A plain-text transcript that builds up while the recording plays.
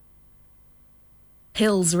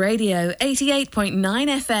Hills Radio 88.9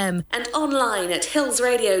 FM and online at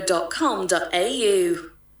hillsradio.com.au.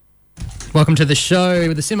 Welcome to the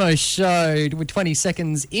show, the Simmoshow. We're 20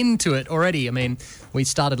 seconds into it already. I mean, we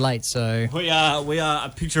started late, so... We are a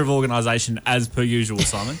picture of organisation as per usual,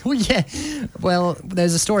 Simon. Well, yeah. Well,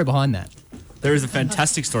 there's a story behind that. There is a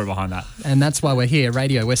fantastic story behind that. And that's why we're here,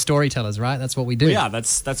 radio. We're storytellers, right? That's what we do. We are.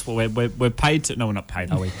 That's what we're paid to... No, we're not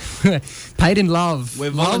paid, are we? Paid in love.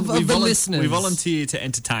 Love of the listeners. We volunteer to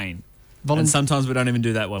entertain. And sometimes we don't even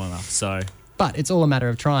do that well enough, so... But it's all a matter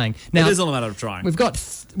of trying. Now, it is all a matter of trying. We've got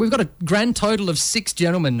a grand total of 6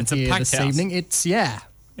 gentlemen here this evening. It's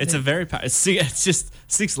a very it's just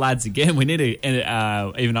 6 lads again. We need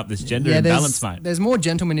to even up this gender imbalance, mate. There's more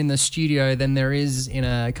gentlemen in the studio than there is in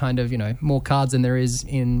a kind of, more cards than there is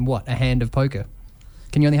in a hand of poker.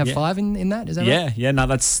 Can you only have 5 in that? Is that right? Yeah. No,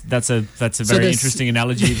 that's a very interesting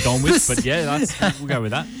analogy you've gone with. But yeah, we'll go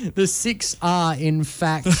with that. The 6 are in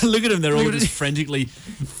fact. Look at them; they're all just frantically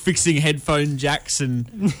fixing headphone jacks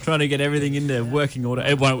and trying to get everything into working order.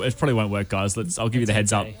 It probably won't work, guys. I'll give you the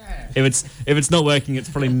heads up. If it's not working, it's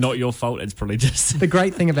probably not your fault. It's probably just. The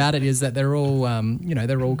great thing about it is that they're all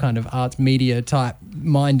they're all kind of arts media type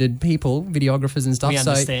minded people, videographers and stuff. We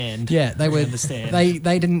understand. So, yeah, they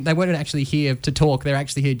weren't actually here to talk. They're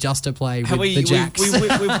actually here just to play with the jacks.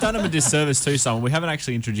 We've done them a disservice too, someone. We haven't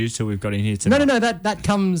actually introduced who we've got in here tonight. No, that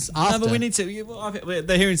comes after. No, but we need to.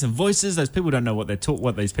 They're hearing some voices. Those people don't know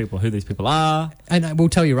who these people are. And we'll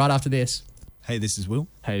tell you right after this. Hey, this is Will.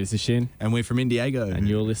 Hey, this is Shin. And we're from Indiego. And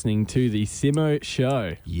you're listening to the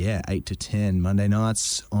Simmoshow. Yeah, 8 to 10, Monday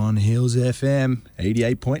nights on Hills FM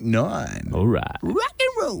 88.9. All right. Rock and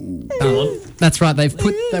roll. That's right.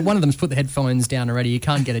 One of them's put the headphones down already. You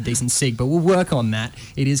can't get a decent sig, but we'll work on that.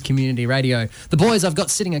 It is community radio. The boys I've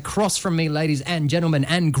got sitting across from me, ladies and gentlemen,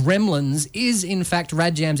 and gremlins, is in fact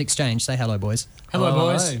Rad Jams Exchange. Say hello, boys. Hello,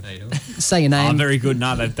 boys. Say your name. Oh, very good.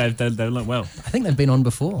 No, they've learnt well. I think they've been on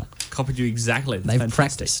before. Copied you exactly. They've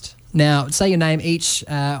practiced. Now, say your name each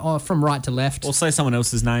from right to left. Or say someone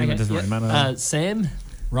else's name. Okay. It doesn't really matter. Sam,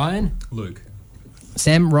 Ryan, Luke.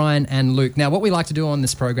 Sam, Ryan and Luke. Now, what we like to do on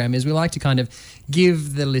this program is we like to kind of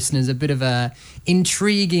give the listeners a bit of a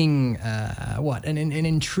intriguing, an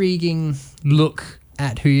intriguing look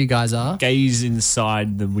at who you guys are. Gaze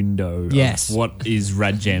inside the window. Yes. Of what is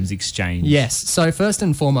Rad Jams Exchange? Yes. So first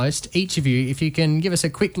and foremost, each of you, if you can give us a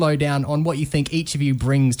quick lowdown on what you think each of you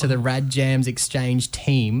brings to the Rad Jams Exchange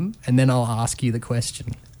team, and then I'll ask you the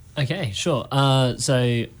question. Okay, sure.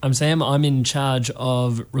 So I'm Sam. I'm in charge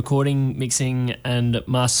of recording, mixing and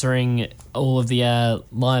mastering all of the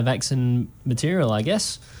live action material, I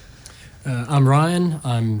guess. I'm Ryan.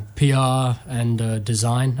 I'm PR and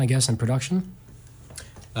design, I guess, and production.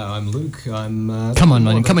 I'm Luke. I'm come on,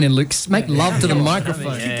 man. Come in, Luke. Make love to the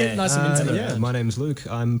microphone. Get nice and intimate. Yeah, my name's Luke.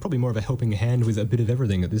 I'm probably more of a helping hand with a bit of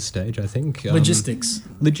everything at this stage, I think. Logistics,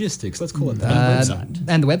 let's call it that.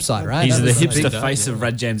 And the website, right? He's the hipster face of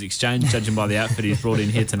Rad Jams Exchange, judging by the outfit he's brought in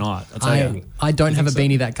here tonight. I don't have a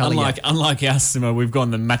beanie that colour yet. Unlike us, we've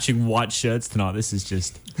gone the matching white shirts tonight. This is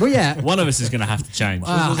just... Well, yeah. One of us is going to have to change.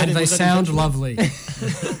 And they sound lovely.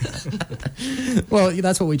 Well,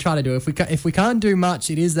 that's what we try to do. If we can't do much,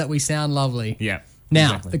 it is that we sound lovely. Yeah.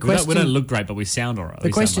 Now, exactly. the question... We don't look great, but we sound all right.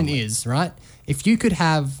 The question is, right, if you could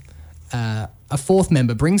have a 4th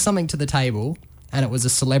member bring something to the table and it was a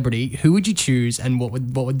celebrity, who would you choose and what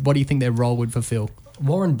do you think their role would fulfill?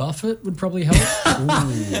 Warren Buffett would probably help.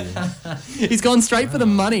 He's gone straight for the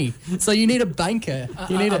money. So you need a banker.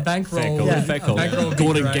 You need a bankroll. Fair call.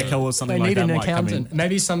 Gordon Gekko or something like that. They need an might accountant. come in.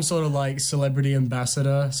 Maybe some sort of celebrity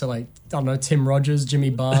ambassador. So I don't know, Tim Rogers, Jimmy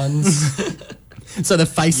Barnes. So the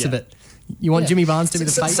face of it. You want Jimmy Barnes to be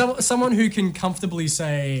the face? Someone who can comfortably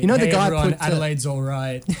say, the guy everyone, Adelaide's all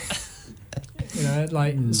right.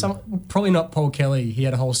 Probably not Paul Kelly. He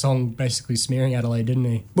had a whole song basically smearing Adelaide, didn't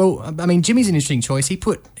he? Well, Jimmy's an interesting choice. He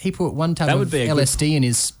put 1 tab of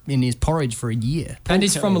LSD in his porridge for a year. And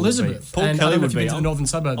he's from Elizabeth. Paul Kelly would be to the northern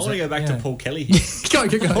suburbs. I want to go back to Paul Kelly here. Go.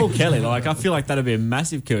 Paul Kelly, I feel like that'd be a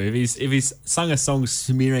massive coup if he's sung a song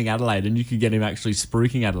smearing Adelaide and you could get him actually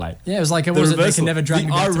spruiking Adelaide. Yeah, it was like they can never drag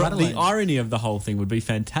me back to Adelaide. The irony of the whole thing would be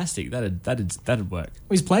fantastic. That'd work.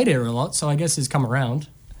 He's played here a lot, so I guess he's come around.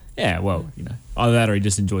 Yeah, well, either that or he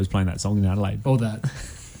just enjoys playing that song in Adelaide. Or that.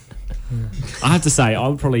 I have to say, I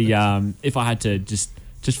would probably, if I had to just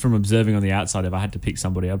from observing on the outside, if I had to pick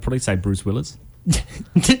somebody, I'd probably say Bruce Willis.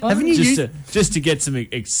 Haven't you used just to get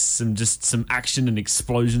some action and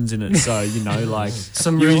explosions in it? So like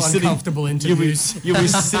Some you'll real be sitting- uncomfortable interviews. You'll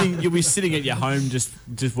be sitting at your home just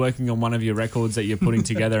working on one of your records that you're putting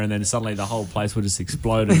together, and then suddenly the whole place will just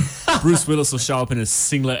explode. And Bruce Willis will show up in a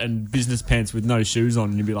singlet and business pants with no shoes on,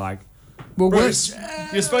 and you'll be like, well, Bruce,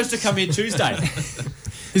 you're supposed to come here Tuesday.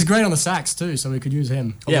 He's great on the sax too, so we could use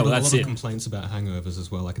him. Yeah, well, a that's lot of it. complaints about hangovers as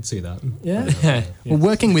well. I could see that. Yeah. Well,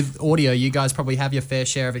 working with audio, you guys probably have your fair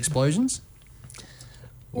share of explosions.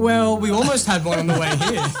 Well, we almost had one on the way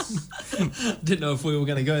here. Didn't know if we were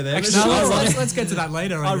going to go there. Actually, No, let's get to that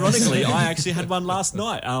later. I guess. Ironically, I actually had one last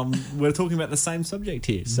night. We're talking about the same subject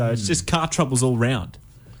here, so it's just car troubles all round.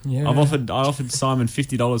 Yeah. I offered Simon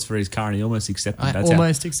 $50 for his car, and he almost accepted. I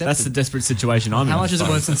almost accepted. That's the desperate situation I'm in. How much is it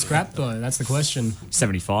worth in scrap, though? That's the question.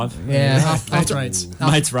 75. Yeah, Mates rates.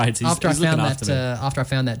 Mates rates. He's after I looking found after me. after I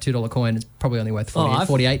found that $2 coin, it's probably only worth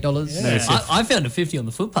 $48. Yeah. I found a 50 on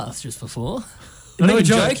the footpath just before. No even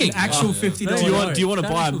joke. joking. An actual $50. Do you want to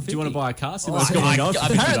buy Actual a car? So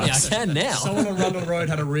Apparently I can now. Someone on Rundle Road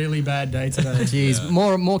had a really bad day today. Jeez,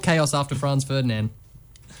 more chaos after Franz Ferdinand.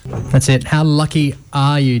 That's it. How lucky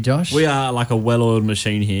are you, Josh? We are like a well-oiled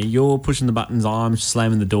machine here. You're pushing the buttons, I'm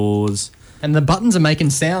slamming the doors. And the buttons are making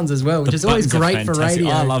sounds as well, which is always Buttons are great for fantastic.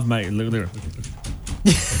 radio. I love making. Look.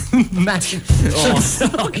 Mashing,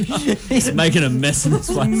 He's making a mess in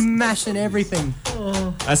this place. mashing everything.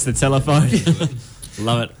 That's the telephone.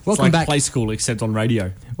 Love it. It's Welcome like back. Play School, except on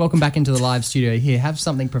radio. Welcome back into the live studio. Here, have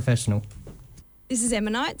something professional. This is Emma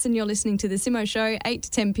Knights, and you're listening to The Simmoshow, 8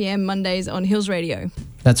 to 10 p.m. Mondays on Hills Radio.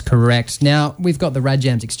 That's correct. Now, we've got the Rad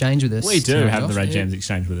Jams Exchange with us. We do today, have Josh. the Rad Jams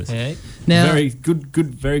Exchange with us. Hey. Now, Very good,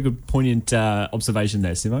 poignant observation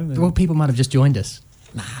there, Simo. well, people might have just joined us.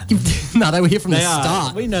 No, they were here from the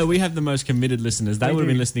start. We know we have the most committed listeners. They would have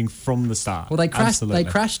been listening from the start. Well, they crashed. Absolutely. They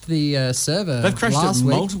crashed the server. They've crashed last it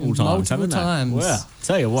week, multiple times, haven't they? times. Well,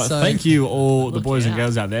 tell you what, So- thank you all the Look boys and out.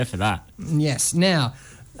 girls out there for that. Yes. Now,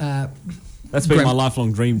 That's been my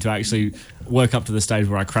lifelong dream to actually work up to the stage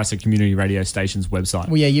where I crash a community radio station's website.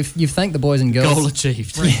 well, yeah, you've thanked the boys and girls. Goal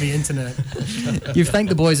achieved. Break the internet. You've thanked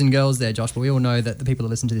the boys and girls there, Josh. But we all know that the people that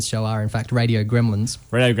listen to this show are, in fact, radio gremlins.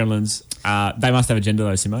 Radio Gremlins, they must have a gender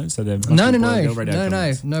though, Simo. So they're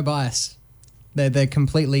No bias. They're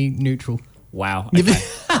completely neutral. Wow. Okay.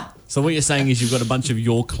 So what you're saying is you've got a bunch of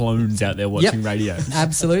your clones out there watching radio.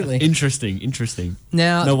 Absolutely. Interesting.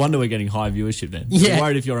 Now, No wonder we're getting high viewership then. Yeah. You're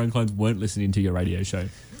worried if your own clones weren't listening to your radio show.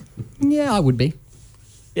 yeah, I would be.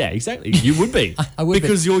 Yeah, exactly. You would be. I would be.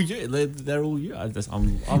 because you're you. They're all you. I'm lost.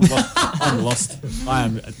 I'm lost. I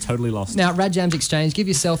am totally lost. Now, Rad Jams Exchange, give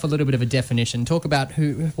yourself a little bit of a definition. Talk about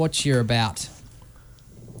what you're about.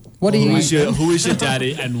 What do you? Who is your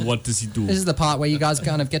daddy and what does he do? This is the part where you guys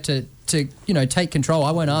kind of get to take control.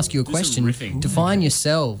 I won't ask you a question. riffing. Define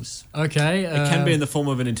yourselves. Okay. It can be in the form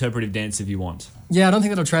of an interpretive dance if you want. Yeah, I don't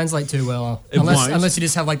think that'll translate too well. It won't. Unless you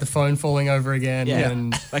just have like the phone falling over again. Yeah,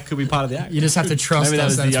 And that could be part of the act. you just have to trust Maybe that us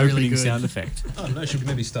was that the it's really opening good. sound effect. I don't know. Should we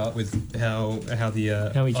maybe start with how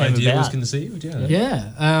the How we came idea was about. conceived? Yeah.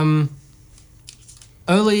 Yeah.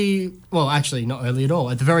 Early, well, actually, not early at all.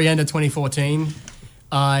 At the very end of 2014,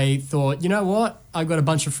 I thought, you know what? I've got a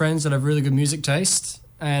bunch of friends that have really good music taste,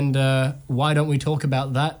 and why don't we talk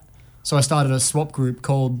about that? So I started a swap group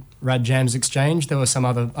called Rad Jams Exchange. There were some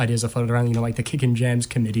other ideas I floated around, like the Kick and Jams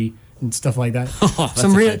Committee and stuff like that. That's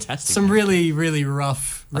fantastic. Some really, really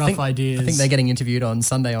rough ideas. I think they're getting interviewed on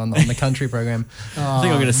Sunday on the country program. I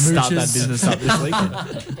think I'm going to start that mooches. business up this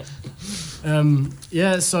weekend.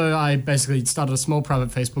 Yeah, so I basically started a small private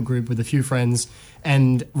Facebook group with a few friends,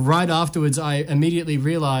 and right afterwards I immediately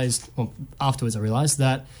realised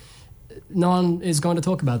that no one is going to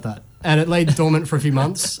talk about that. And it lay dormant for a few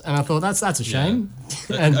months, and I thought that's a shame.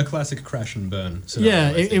 And A classic crash and burn scenario. yeah,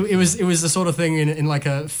 I think. it was the sort of thing in like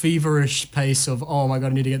a feverish pace of, oh my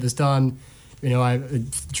God, I need to get this done. I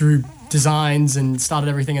drew designs and started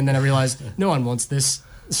everything, and then I realised no one wants this.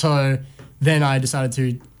 So then I decided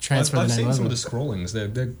to transfer I've the name seen some over. of the scrawlings. They're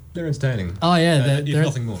entertaining. Oh yeah, If they're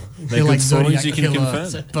nothing more. They're like good stories, Zodiac you can Killer,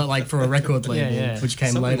 confirm. but like for a record label, yeah. which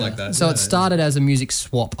came Something later. like that. So yeah. it started as a music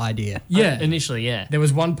swap idea. Yeah, Initially, yeah. there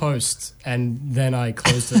was one post, and then I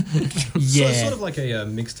closed it. So sort of like a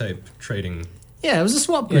mixtape trading. Yeah, it was a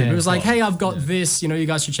swap group. Yeah, It was like, swap. hey, I've got this. You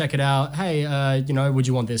guys should check it out. Hey, would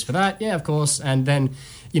you want this for that? Yeah, of course. And then,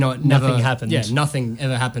 it never Nothing happened. Yeah, nothing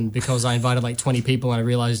ever happened because I invited like 20 people, and I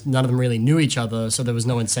realized none of them really knew each other, so there was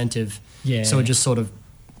no incentive. Yeah. So it just sort of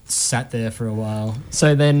sat there for a while.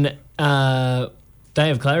 So then, Day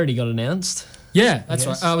of Clarity got announced. Yeah, that's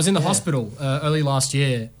guess. right. I was in the hospital early last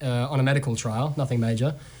year on a medical trial, nothing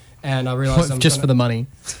major. And I realised Just for the money.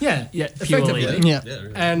 Yeah, purely. effectively. Yeah.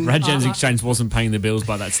 And Rad Jams Exchange wasn't paying the bills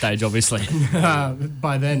by that stage, obviously.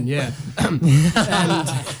 by then, yeah.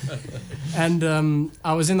 and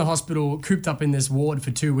I was in the hospital, cooped up in this ward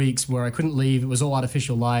for 2 weeks where I couldn't leave. It was all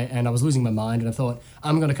artificial light, and I was losing my mind. And I thought,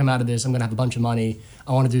 I'm going to come out of this. I'm going to have a bunch of money.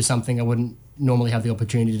 I want to do something I wouldn't normally have the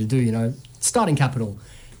opportunity to do, starting capital.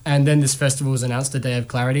 And then this festival was announced, a Day of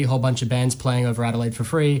Clarity, a whole bunch of bands playing over Adelaide for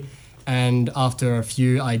free. And after a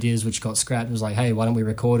few ideas which got scrapped, it was like, hey, why don't we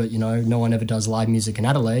record it? No one ever does live music in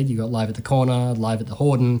Adelaide. You got live at the Corner, live at the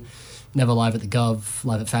Horden, never live at the Gov,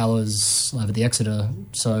 live at Fowler's, live at the Exeter.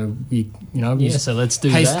 So So let's do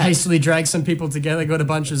that. Hastily dragged some people together, got a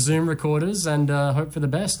bunch of Zoom recorders, and hope for the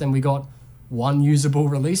best. And we got one usable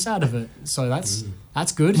release out of it. So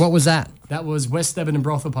that's good. What was that? That was West Everton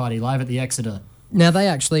Brothel Party live at the Exeter. Now, they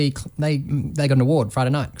actually they got an award Friday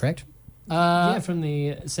night, correct? From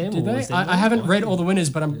the Sam Did Awards. they? I haven't read all the winners,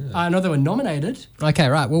 but I know they were nominated. Okay,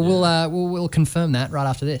 right. Well, we'll confirm that right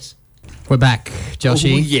after this. We're back,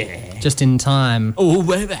 Joshy. Oh, yeah. Just in time. Oh,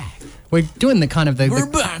 we're back. We're doing the kind of We're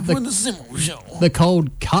back with the Simmoshow. the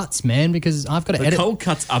cold cuts, man, because I've got to The edit. cold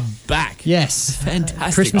cuts are back. Yes,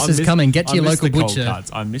 Fantastic. Christmas is coming. Get to your local butcher.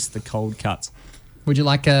 I miss the cold cuts. Would you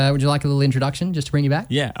like a little introduction just to bring you back?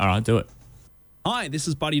 Yeah, all right, do it. Hi, this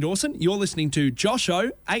is Buddy Dawson. You're listening to Josho,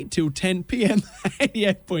 8 till 10 p.m,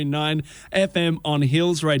 88.9 FM on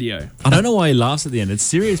Hills Radio. I don't know why he laughs at the end. It's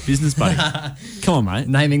serious business, buddy. Come on, mate.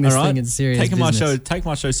 Naming this All right? thing is serious Take business.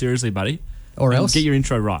 my show seriously, buddy. Or And else? get your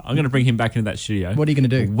intro right. I'm going to bring him back into that studio. What are you going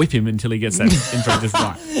to do? Whip him until he gets that intro just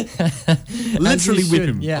right. Literally you whip should,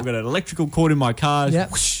 him. yeah. I've got an electrical cord in my car. Yeah.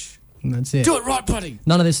 Whoosh. That's it. Do it right, buddy.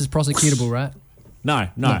 None of this is prosecutable, right? No.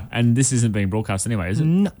 And this isn't being broadcast anyway, is it?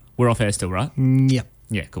 No. We're off air still, right? Yep.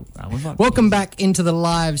 Yeah, cool. We're fine. Welcome back into the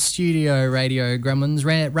live studio, Radio Gremlins.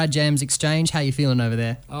 Rad Jams Exchange. How you feeling over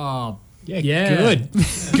there? Oh, yeah.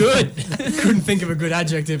 Good. Couldn't think of a good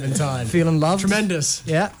adjective in time. Feeling loved? Tremendous.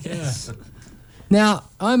 Yeah. Yeah. Now,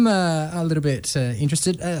 I'm a little bit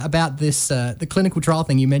interested about this, the clinical trial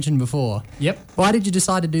thing you mentioned before. Yep. Why did you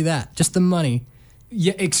decide to do that? Just the money?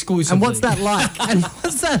 Yeah, exclusively. And what's that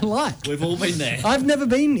like? We've all been there. I've never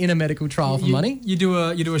been in a medical trial for money. You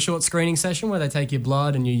do a short screening session where they take your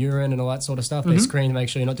blood and your urine and all that sort of stuff. They screen to make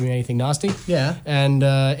sure you're not doing anything nasty. Yeah. And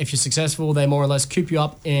if you're successful, they more or less coop you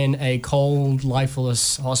up in a cold,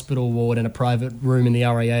 lifeless hospital ward in a private room in the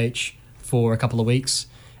RAH for a couple of weeks,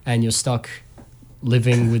 and you're stuck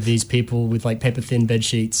living with these people with like paper thin bed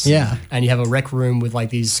sheets. Yeah. And you have a rec room with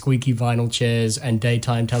like these squeaky vinyl chairs and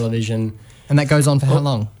daytime television. And that goes on for how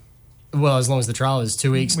long? Well, as long as the trial is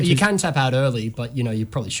 2 weeks. You can tap out early, but you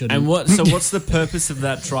probably shouldn't. And what's the purpose of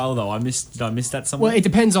that trial though? Did I miss that somewhere? Well, it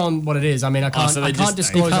depends on what it is. I mean, I can't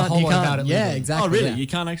disclose a whole lot about it. Yeah, legally. exactly. Oh, really? yeah. You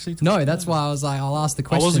can't actually talk No, that's why I was like, I'll ask the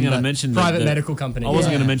question. I wasn't going to but mention Private medical company. I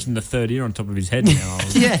wasn't Yeah. going to mention the third ear on top of his head. Now. I'll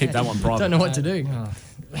Yeah. keep that one private. Don't know what to do.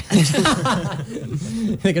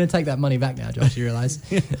 They're going to take that money back now, Josh, you realise.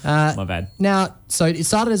 My bad. Now, so it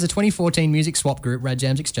started as a 2014 music swap group, Rad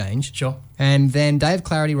Jams Exchange. Sure. And then Day of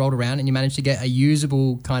Clarity rolled around and you managed to get a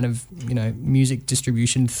usable kind of, music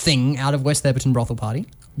distribution thing out of West Everton Brothel Party.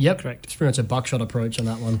 Yep, correct. It's pretty much a buckshot approach on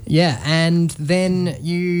that one. Yeah, and then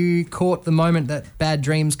you caught the moment that Bad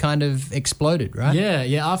Dreams kind of exploded, right?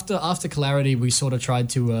 Yeah. After Clarity, we sort of tried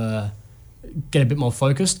to get a bit more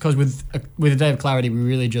focused because with the Day of Clarity, we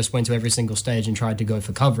really just went to every single stage and tried to go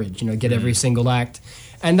for coverage. Get every single act,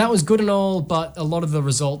 and that was good and all. But a lot of the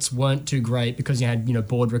results weren't too great because you had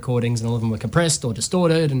board recordings and all of them were compressed or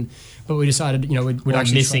distorted. But we decided we'd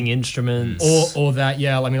actually missing instruments or that.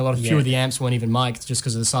 Yeah, I mean few of the amps weren't even mic'd just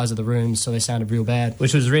because of the size of the rooms, so they sounded real bad.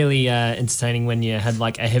 which was really entertaining when you had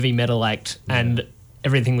like a heavy metal act and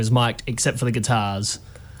everything was mic'd except for the guitars.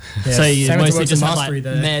 Yeah. So you Same with mostly the just have mastery like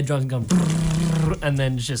there. mad drums going and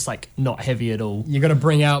then just like not heavy at all. You got to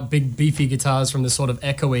bring out big beefy guitars from the sort of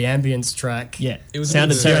echoey ambience track. Yeah, It was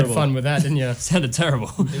sounded a bit You terrible. had fun with that, didn't you? Sounded terrible.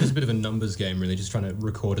 It was a bit of a numbers game, really, just trying to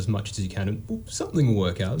record as much as you can, and something will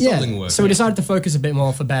work out. Something will work So we out. decided to focus a bit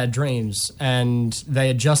more for Bad Dreams, and they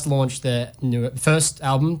had just launched their first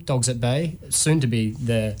album, Dogs at Bay, soon to be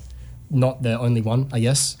not their only one, I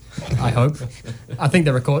guess. I hope. I think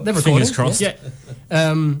they're recording. Fingers crossed. Yeah.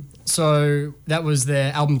 So that was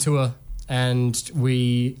their album tour, and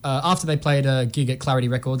we after they played a gig at Clarity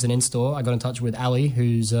Records and in-store, I got in touch with Ali,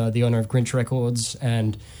 who's the owner of Grinch Records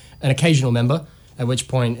and an occasional member, at which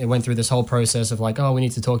point it went through this whole process of like, oh, we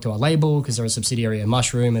need to talk to our label because they're a subsidiary of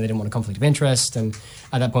Mushroom and they didn't want a conflict of interest, and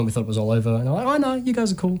at that point we thought it was all over, and I'm like, oh no, you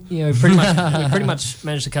guys are cool. Pretty much, we pretty much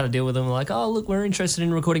managed to cut a deal with them. We're like, oh look, we're interested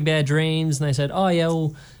in recording Bad Dreams, and they said, oh yeah,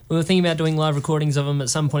 well, we were thinking about doing live recordings of them at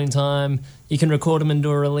some point in time. You can record them and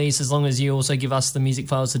do a release as long as you also give us the music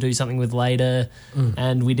files to do something with later.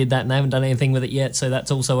 And we did that, and they haven't done anything with it yet, so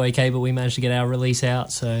that's also okay, but we managed to get our release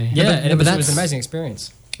out. So It was an amazing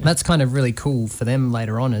experience. That's kind of really cool for them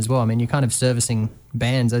later on as well. I mean, you're kind of servicing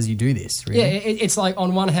bands as you do this, really. Yeah, it's like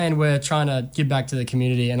on one hand we're trying to give back to the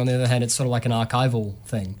community, and on the other hand it's sort of like an archival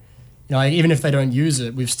thing. You know, even if they don't use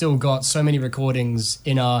it, we've still got so many recordings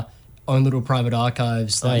in our own little private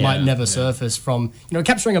archives that might never surface from, you know,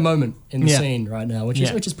 capturing a moment in the scene right now, which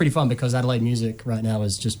is pretty fun because Adelaide music right now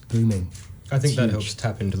is just booming. I think that helps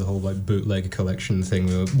tap into the whole like bootleg collection thing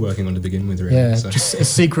we were working on to begin with, really. Yeah, so. just a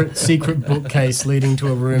secret bookcase leading to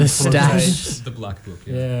a room. The full of stash. tapes. The black book.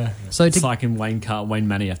 Yeah. So It's like in Wayne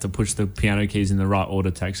Manor, you have to push the piano keys in the right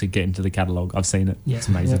order to actually get into the catalogue. I've seen it. Yeah. It's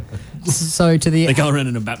amazing. So to the They go around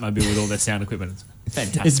in a Batmobile with all their sound equipment. It's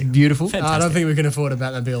fantastic. it's beautiful. I don't think we can afford a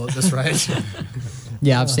Batmobile at this rate.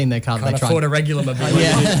 Yeah, I've seen their car. Can't afford a regular mobile.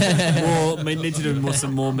 Need to do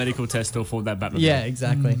some more medical tests to afford that Batmobile. Yeah,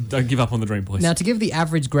 exactly. Don't give up on the dream, boys. Now, to give the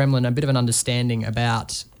average gremlin a bit of an understanding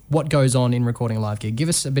about what goes on in recording a live gig, give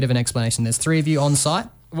us a bit of an explanation. There's 3 of you on site.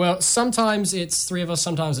 Well, sometimes it's 3 of us,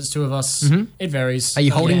 sometimes it's 2 of us. It varies. Are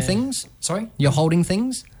you holding things? Sorry? You're holding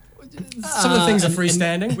things? Some of the things are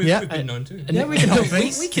freestanding. We've been known to. Yeah, we can hold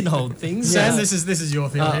things. we can hold things. Sam, this is your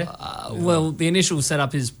thing here. Well, the initial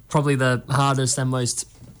setup is probably the hardest and most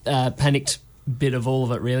panicked bit of all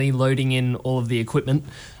of it, really, loading in all of the equipment,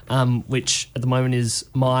 which at the moment is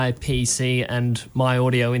my PC and my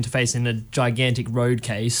audio interface in a gigantic road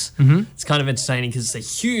case. It's kind of entertaining because it's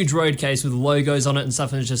a huge road case with logos on it and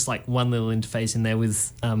stuff, and it's just like one little interface in there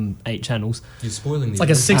with 8 channels. You're spoiling the It's like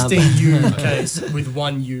a 16U case with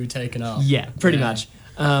 1 U taken up. Yeah, pretty much.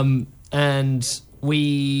 And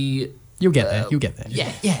we... You'll get there. You'll get there.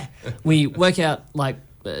 Yeah. We work out, like,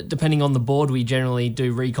 depending on the board, we generally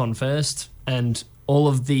do recon first, and all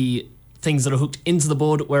of the things that are hooked into the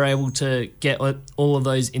board, we're able to get all of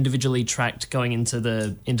those individually tracked going into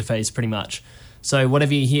the interface pretty much. So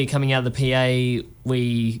whatever you hear coming out of the PA,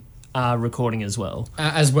 we are recording as well.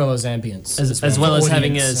 As well as ambience. As well as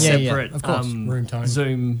having a Audience. separate of course. Room tone.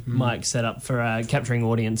 Zoom mic set up for capturing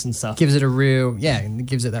audience and stuff. Gives it a real, it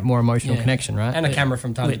gives it that more emotional connection, right? And a camera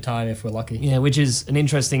from time to time if we're lucky. Yeah, which is an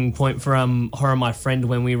interesting point for Horror My Friend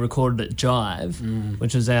when we recorded at Jive,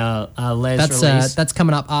 which was our Les release. That's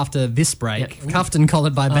coming up after this break. Cuffed and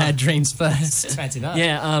collared by Bad Dreams first. Fancy that.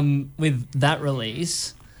 Yeah, with that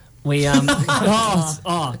release, we that's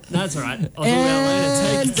all right. I'll do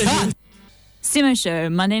that later.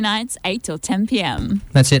 Simmoshow, Monday nights, 8 till 10 p.m.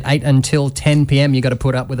 That's it, 8 until 10 p.m. You got to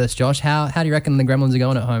put up with us, Josh. How do you reckon the gremlins are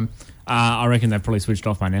going at home? I reckon they've probably switched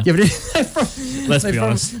off by now. Yeah, but Let's be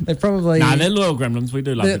honest. They're probably... they're loyal gremlins. We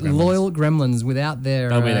do love the gremlins. Loyal gremlins without their...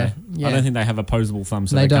 They'll be there. I don't think they have opposable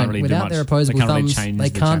thumbs, so they can't don't. really Without do much. their opposable they can't thumbs, really change they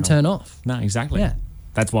the can't channel. turn off. No, exactly. Yeah.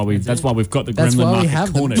 That's why we've got the That's gremlin why market we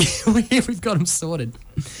have cornered. them. We've got them sorted.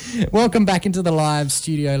 Welcome back into the live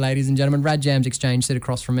studio, ladies and gentlemen. Rad Jams Exchange, sit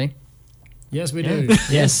across from me. Yes, we do.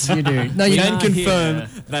 Yes, you do. No, We you can can't confirm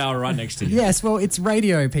they are right next to you. Yes, well, it's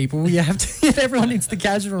radio, people. You have to. Everyone needs the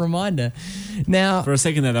casual reminder. Now, For a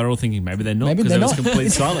second there, they were all thinking maybe they're not Maybe because they're there was not.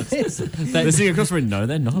 complete silence. They're sitting across from me. No,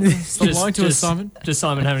 they're not. Stop lying to us, Simon. Just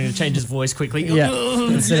Simon having to change his voice quickly. yeah,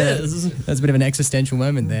 that's a bit of an existential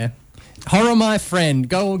moment there. Horror, my friend,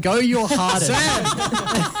 go your hardest.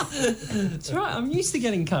 That's right. I'm used to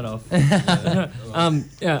getting cut off. I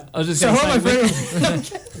was just going Horror, to my say. friend.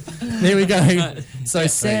 There we go. So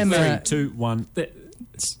Sam, 3, 2, 1.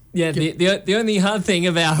 Yeah, the only hard thing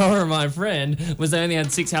about Horror My Friend was they only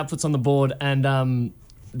had 6 outputs on the board, and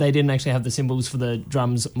they didn't actually have the cymbals for the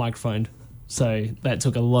drums microphone. So that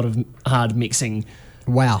took a lot of hard mixing.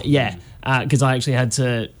 wow. Yeah, because I actually had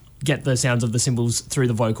to get the sounds of the cymbals through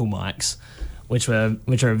the vocal mics, which are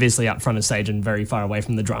obviously up front of stage and very far away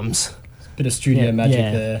from the drums. Bit of studio magic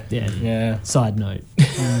there. Yeah. Side note.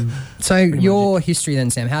 So your history then,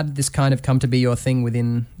 Sam, how did this kind of come to be your thing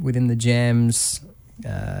within the jams?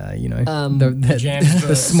 The Jams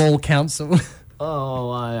the small council.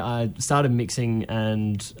 I started mixing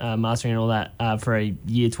and mastering and all that for a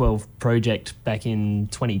Year 12 project back in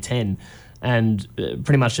 2010, and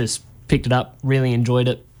pretty much just picked it up, really enjoyed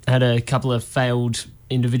it, had a couple of failed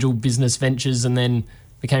individual business ventures, and then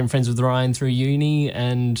became friends with Ryan through uni,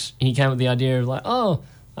 and he came up with the idea of like,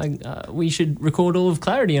 we should record all of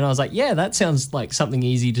Clarity, and I was like, yeah, that sounds like something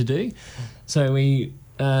easy to do. So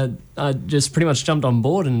I just pretty much jumped on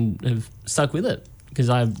board and have stuck with it because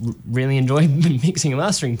I really enjoy mixing and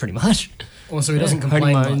mastering pretty much. Also, he doesn't complain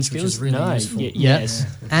Honing my much, own which skills. is really useful. Yes.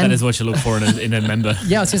 And That is what you look for in a member.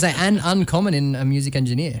 yeah, I was going to say, and uncommon in a music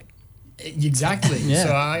engineer. Exactly. Yeah.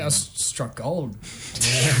 So I struck gold.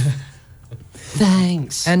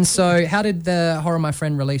 Thanks. And so, how did the Horror My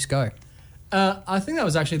Friend release go? I think that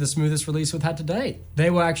was actually the smoothest release we've had to date. They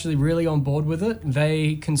were actually really on board with it.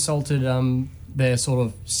 They consulted their sort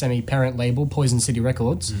of semi-parent label, Poison City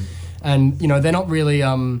Records. And, they're not really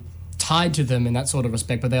tied to them in that sort of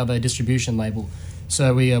respect, but they are their distribution label.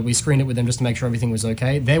 So we screened it with them just to make sure everything was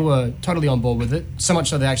okay. They were totally on board with it, so much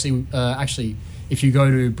so they actually, if you go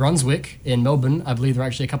to Brunswick in Melbourne, I believe there are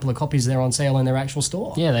actually a couple of copies there on sale in their actual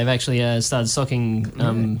store. Yeah, they've actually started stocking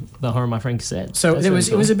the Horror My Friend cassette. So That's it really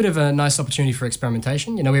cool. was a bit of a nice opportunity for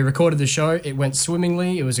experimentation. We recorded the show. It went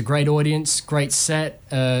swimmingly. It was a great audience, great set.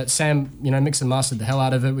 Sam, mixed and mastered the hell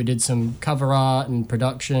out of it. We did some cover art and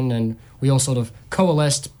production, and we all sort of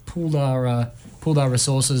coalesced, pooled our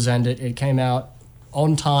resources, and it came out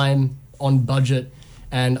on time, on budget,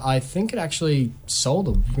 and I think it actually sold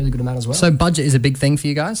a really good amount as well. So budget is a big thing for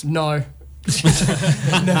you guys? No.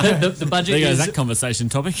 the budget There goes is that conversation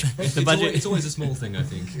topic. the budget. It's always a small thing, I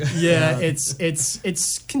think. Yeah,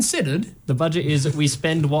 it's considered. The budget is we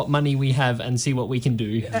spend what money we have and see what we can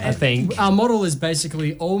do. I think Our model is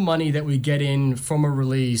basically all money that we get in from a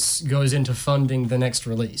release goes into funding the next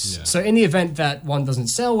release. Yeah. So in the event that one doesn't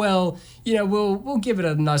sell well, we'll give it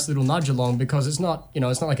a nice little nudge along, because it's not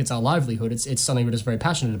like it's our livelihood. It's something we're just very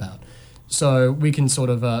passionate about. So we can sort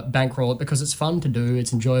of bankroll it because it's fun to do,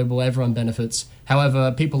 it's enjoyable, everyone benefits.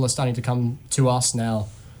 However, people are starting to come to us now,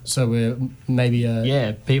 so we're maybe...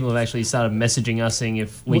 people have actually started messaging us saying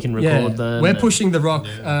if we can record them. We're pushing the rock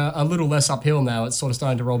a little less uphill now. It's sort of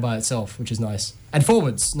starting to roll by itself, which is nice. And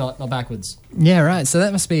forwards, not backwards. Yeah, right. So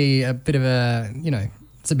that must be a bit of a,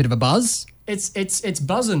 it's a bit of a buzz. It's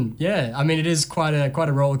buzzing, yeah. I mean, it is quite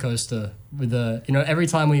a roller coaster. With every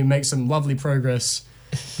time we make some lovely progress,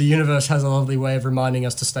 the universe has a lovely way of reminding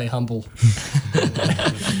us to stay humble.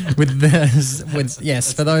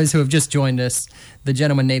 Yes, for those who have just joined us, the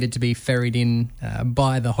gentleman needed to be ferried in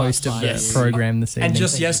by the host of the program this evening. And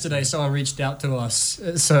just yesterday, someone reached out to us,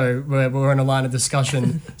 so we're on a line of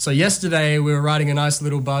discussion. So yesterday, we were writing a nice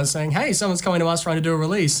little buzz saying, hey, someone's coming to us trying to do a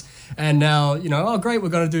release. And now, oh, great, we're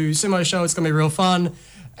going to do Simmoshow, it's going to be real fun.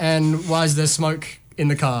 And why is there smoke in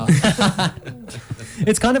the car?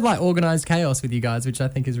 It's kind of like organised chaos with you guys, which I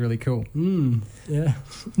think is really cool. Yeah.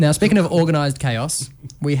 Now, speaking of organised chaos,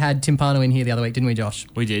 we had Timpano in here the other week, didn't we, Josh?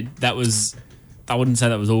 We did. That was... I wouldn't say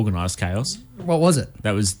that was organised chaos. What was it?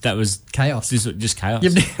 That was Chaos. Just chaos.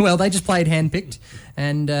 Well, they just played handpicked,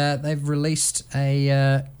 and they've released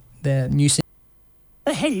their new single.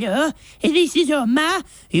 Hello, this is Omar.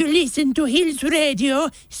 You listen to Hills Radio,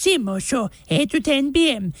 Simmoshow, 8 to 10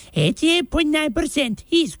 p.m. 88.9%.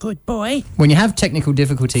 He's good boy. When you have technical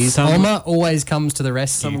difficulties, Omar always comes to the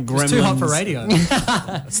rescue. It's too hot for radio.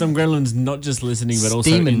 Some gremlins not just listening, but also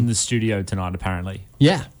Steaming. in the studio tonight, apparently.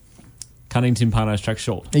 Yeah. Cutting Timpano's track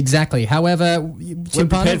short. Exactly. However, We're Timpano,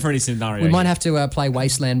 prepared for any scenario. we might have to play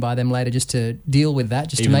Wasteland by them later just to deal with that,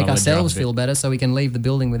 just Even to make though they're ourselves drunk a feel better so we can leave the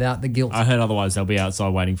building without the guilt. I heard otherwise they'll be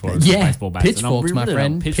outside waiting for us. Yeah, with baseball bats. pitchforks, my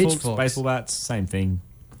friend, Pitchforks, pitchforks. baseball bats, same thing.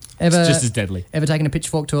 Ever, It's just as deadly. Ever taken a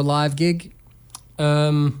pitchfork to a live gig?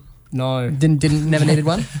 No. Never needed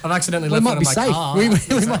one? I've accidentally We left might one be in my safe. car. We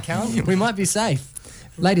might count. We might be safe.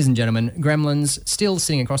 Ladies and gentlemen, Gremlins, still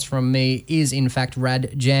sitting across from me is in fact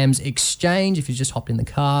Rad Jams Exchange. If you just hopped in the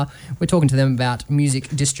car, we're talking to them about music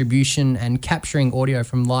distribution and capturing audio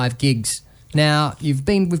from live gigs. Now, we've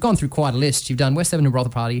gone through quite a list. You've done West 7 and Brother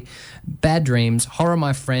Party, Bad Dreams, Horror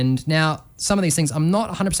My Friend. Now, some of these things, I'm not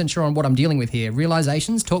 100% sure on what I'm dealing with here.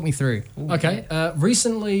 Realizations, talk me through. Okay.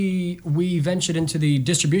 Recently, we ventured into the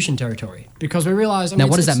distribution territory because we realized... Now,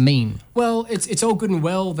 what does that mean? Well, it's all good and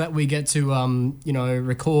well that we get to,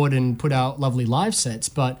 record and put out lovely live sets,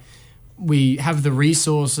 but we have the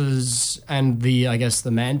resources and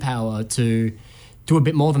the manpower to do a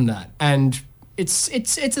bit more than that. And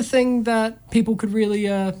it's a thing that people could really,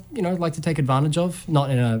 like to take advantage of, not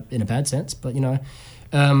in a bad sense, but,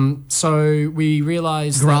 so we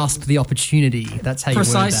realized... Grasp the opportunity. That's how you word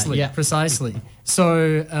that. Yeah. Precisely.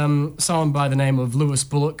 So someone by the name of Lewis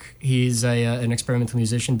Bullock, he's an experimental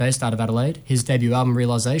musician based out of Adelaide. His debut album,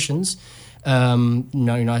 Realizations, nice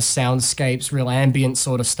soundscapes, real ambient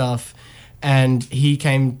sort of stuff. And he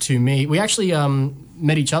came to me. We actually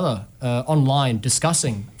met each other online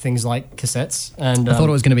discussing things like cassettes. And I thought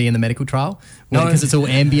it was going to be in the medical trial. No, because it's all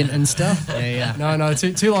ambient and stuff. Yeah. No,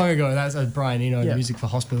 too long ago. That's Brian, music for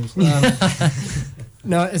hospitals.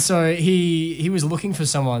 No, so he was looking for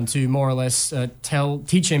someone to more or less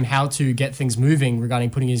teach him how to get things moving regarding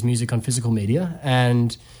putting his music on physical media.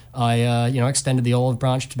 And I, extended the olive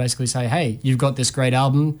branch to basically say, hey, you've got this great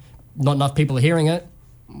album. Not enough people are hearing it.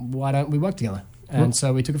 why don't we work together? And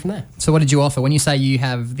so we took it from there. So what did you offer? When you say you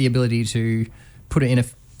have the ability to put it in a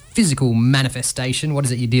physical manifestation, what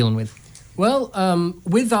is it you're dealing with? Well,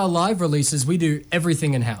 with our live releases, we do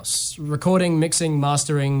everything in-house. Recording, mixing,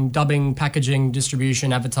 mastering, dubbing, packaging,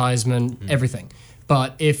 distribution, advertisement, everything.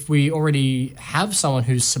 But if we already have someone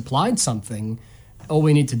who's supplied something, all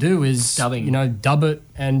we need to do is dub it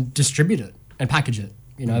and distribute it and package it,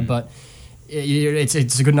 but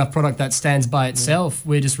it's a good enough product that stands by itself.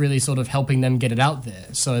 We're just really sort of helping them get it out there.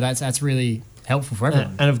 So that's really helpful for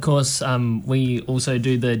everyone. And of course, we also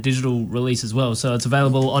do the digital release as well. So it's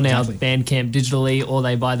available on our Bandcamp digitally, or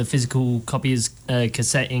they buy the physical copies,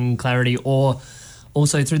 cassette in clarity, or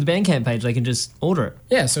also through the Bandcamp page, they can just order it.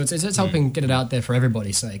 Yeah, so it's helping get it out there for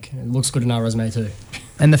everybody's sake. It looks good in our resume too.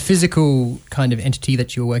 And the physical kind of entity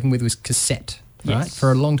that you were working with was cassette, right?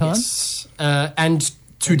 For a long time? Yes. And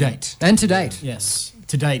to date. And to date. Yes,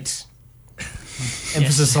 to date.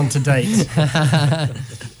 Emphasis on to date.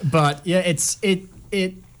 But yeah,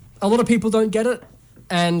 it. A lot of people don't get it,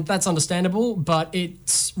 and that's understandable. But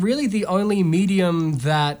it's really the only medium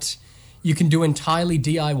that you can do entirely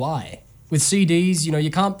DIY. With CDs,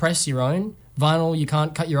 you can't press your own. Vinyl, you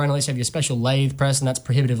can't cut your own unless you have your special lathe press, and that's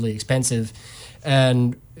prohibitively expensive.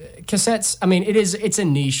 And cassettes, I mean, it's a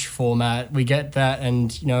niche format. We get that,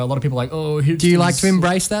 and a lot of people are like, oh, do you like to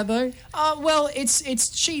embrace that though? Well, it's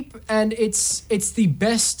cheap, and it's the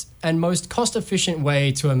best and most cost-efficient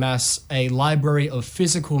way to amass a library of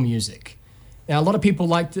physical music. Now, a lot of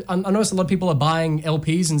people I notice a lot of people are buying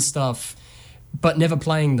LPs and stuff, but never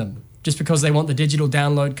playing them, just because they want the digital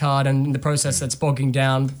download card, and in the process that's bogging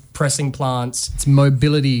down pressing plants. It's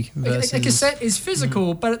mobility versus... A cassette is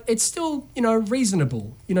physical, but it's still,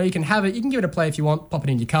 reasonable. You can have it, you can give it a play if you want, pop it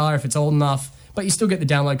in your car if it's old enough, but you still get the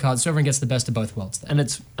download card, so everyone gets the best of both worlds there. And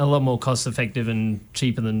it's a lot more cost-effective and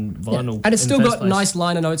cheaper than vinyl. Yeah. And it's still got nice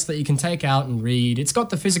liner notes that you can take out and read. It's got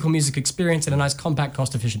the physical music experience in a nice, compact,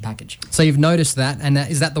 cost-efficient package. So you've noticed that, and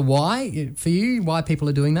is that the why for you? Why people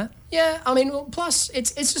are doing that? Yeah, I mean, plus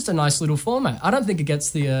it's just a nice little format. I don't think it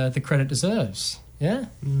gets the credit it deserves. Yeah,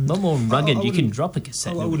 a lot more rugged. You can drop a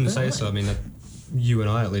cassette. I wouldn't say so. I mean, you and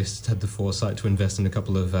I at least had the foresight to invest in a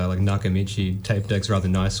couple of Nakamichi tape decks, rather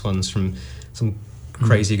nice ones from some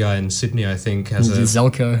crazy guy in Sydney, I think, has a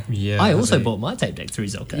Zelko. Yeah, I also bought my tape deck through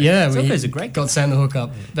Zelko. Yeah, Zelko's a great guy. Got Sam the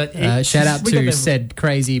hookup. But shout out to said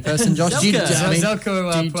crazy person, Josh.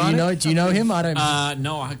 Zelko. Do you know him? I don't.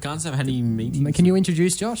 No, I can't have any meetings. Can you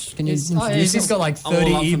introduce Josh? Can you introduce? He's got like 30 I'm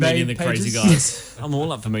all up for eBay meeting the pages. crazy guys. I'm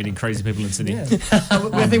all up for meeting crazy people in Sydney. Yeah.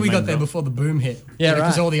 I think we got there before the boom hit. Yeah, right.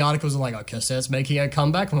 Because all the articles are like, "Oh, cassette's making a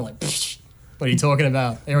comeback," and we're like, Psh, "What are you talking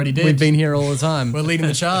about? They already did. We've been here all the time. We're leading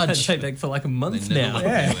the charge." Tape deck for like a month now.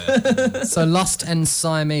 Yeah. So Lost and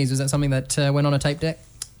Siamese, was that something that went on a tape deck?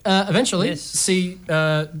 Eventually. Yes. See,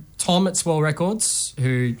 Tom at Swell Records,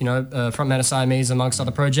 who, frontman of Siamese amongst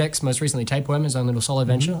other projects, most recently Tapeworm, his own little solo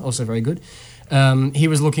venture, also very good. He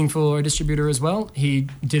was looking for a distributor as well. He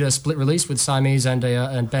did a split release with Siamese and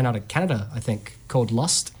a band out of Canada, I think, called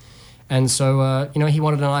Lust. And so, he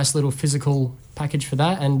wanted a nice little physical package for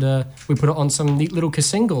that, and we put it on some neat little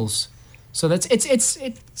singles. So that's it's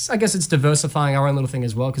I guess it's diversifying our own little thing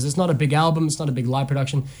as well, because it's not a big album, it's not a big live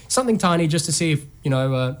production, something tiny just to see if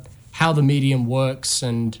how the medium works,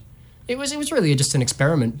 and it was really just an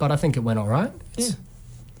experiment, but I think it went all right. It's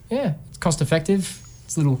cost effective.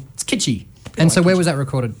 It's kitschy. And so where was that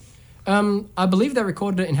recorded? I believe they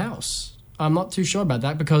recorded it in house. I'm not too sure about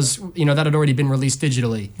that because that had already been released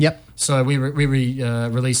digitally. Yep. So we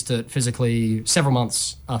released it physically several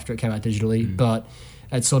months after it came out digitally, but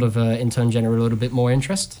it sort of in turn generated a little bit more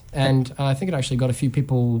interest, and I think it actually got a few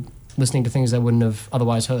people listening to things they wouldn't have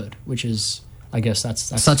otherwise heard, which is, I guess that's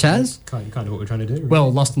such as kind of what we're trying to do. Really.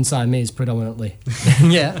 Well, Lost in Siamese predominantly.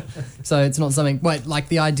 Yeah. So it's not something. Wait, like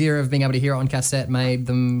the idea of being able to hear it on cassette made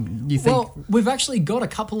them. You think? Well, we've actually got a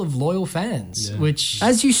couple of loyal fans, which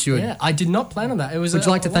as you should. Yeah, I did not plan on that. It was. Would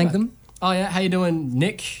you like to thank them? Oh yeah, how you doing,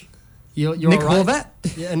 Nick? You're Nick all right?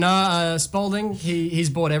 Horvat? Yeah, no, Spalding. He's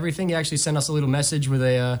bought everything. He actually sent us a little message with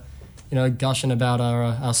a. Gushing about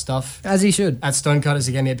our stuff. As he should. At Stonecutters,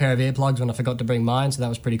 he gave me a pair of earplugs when I forgot to bring mine, so that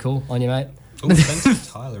was pretty cool. On you, mate. Oh, thanks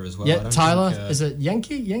to Tyler as well. Yeah, Tyler. Is it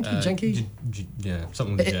Yankee? Janky? Yeah,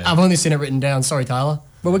 something with J. I've only seen it written down. Sorry, Tyler.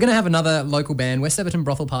 Well, we're going to have another local band, West Everton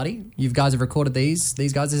Brothel Party. You guys have recorded these.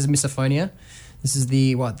 These guys, this is Misophonia. This is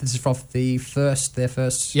This is from their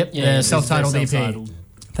first. Yep, yeah, self-titled EP.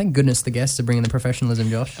 Thank goodness the guests are bringing the professionalism,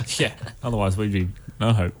 Josh. Yeah, otherwise we'd be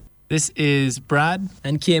no hope. This is Brad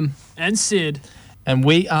and Kim and Sid, and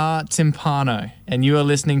we are Timpano, and you are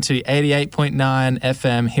listening to 88.9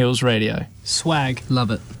 FM Hills Radio. Swag.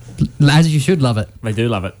 Love it. As you should love it. They do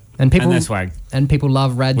love it. And people their swag. And people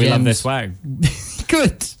love Rad Jams. We love their swag.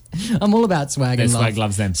 Good. I'm all about swag Their and swag love.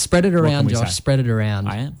 loves them. Spread it What around, can we Josh. say? Spread it around.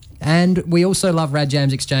 I am. And we also love Rad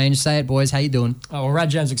Jams Exchange. Say it, boys. How you doing? Oh, well, Rad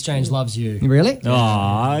Jams Exchange loves you. Really?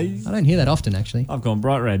 I don't hear that often, actually. I've gone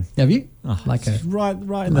bright red. Have you? Right in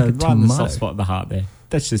like the a soft tomato. spot of the heart there.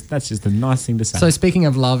 That's just a nice thing to say. So speaking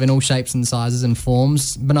of love in all shapes and sizes and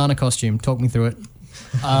forms, banana costume. Talk me through it.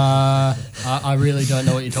 I really don't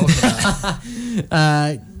know what you're talking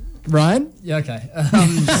about. Ryan? Yeah, okay.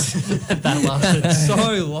 That lasted so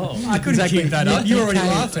long. I couldn't keep that up. You're already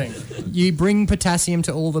laughing. You bring potassium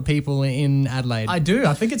to all the people in Adelaide. I do.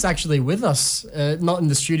 I think it's actually with us, not in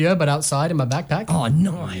the studio, but outside in my backpack. Oh,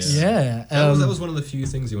 nice. Yeah. That was one of the few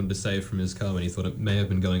things he wanted to save from his car when he thought it may have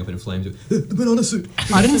been going up in flames. The banana suit.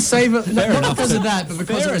 I didn't save it, not enough, because of too. that, but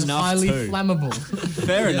because Fair it was enough, highly too. flammable.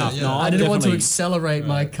 Fair enough. No, I didn't want to definitely- accelerate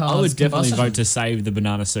my car's I would definitely combustion. vote to save the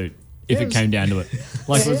banana suit if Yeah, it came down to it.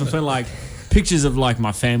 Like, Yeah. if I feel like pictures of like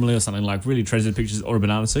my family or something, like really treasured pictures, or a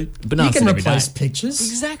banana suit. Banana You can suit every replace day. pictures.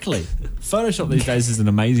 Exactly. Photoshop these days is an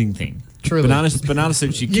amazing thing. Truly. Banana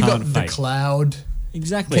suits you You can't got the fake. cloud.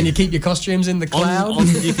 Exactly. Can you keep your costumes in the cloud?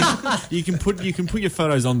 You can put your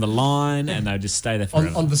photos on the line and they'll just stay there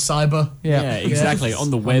forever. on the cyber. Yeah, exactly. On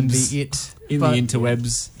the webs, in the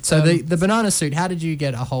interwebs. So the banana suit, how did you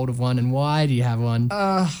get a hold of one and why do you have one?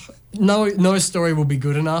 No story will be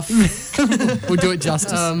good enough. We'll do it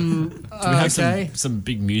justice. Do we have okay. some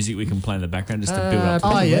big music we can play in the background just to build up?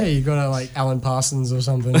 Oh yeah, you got to like Alan Parsons or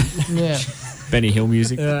something. Yeah. Benny Hill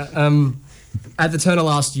music. Yeah. At the turn of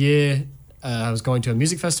last year, I was going to a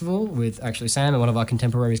music festival with actually Sam and one of our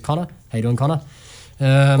contemporaries, Connor. How you doing, Connor?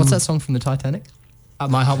 What's that song from the Titanic?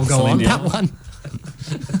 My Heart Will Go On. Celine Dion. That one.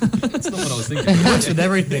 That's not what I was thinking. It works with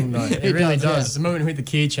everything, though. It really does, does. The moment we hit the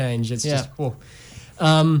key change, it's Yeah. just, whoa.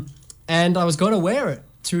 And I was going to wear it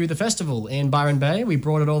to the festival in Byron Bay. We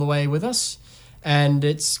brought it all the way with us. And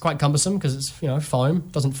it's quite cumbersome because it's, foam.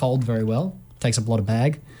 Doesn't fold very well. Takes up a lot of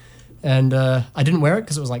bag. And I didn't wear it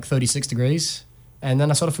because it was like 36 degrees. And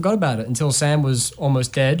then I sort of forgot about it until Sam was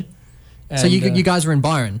almost dead. So you guys were in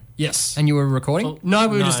Byron? Yes. And you were recording? No,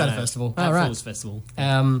 we were just at a festival. Oh, right. Fool's Festival.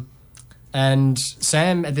 And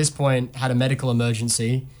Sam, at this point, had a medical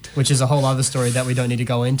emergency, which is a whole other story that we don't need to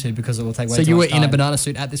go into because it will take way So too you were much in a time. banana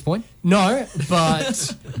suit at this point? No,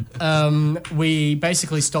 but we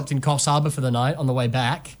basically stopped in Coffs Harbour for the night on the way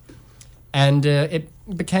back. And it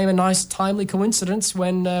became a nice, timely coincidence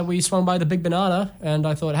when we swung by the Big Banana. And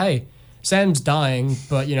I thought, hey, Sam's dying,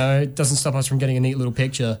 but, it doesn't stop us from getting a neat little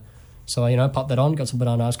picture. So I, popped that on, got some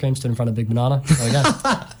banana ice cream, stood in front of Big Banana. There we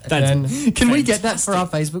go. Can we get that for our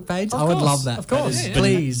Facebook page? I would love that. Of course.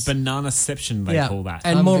 Please. Bananaception, they call that.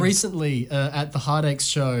 And more recently, at the Heartaches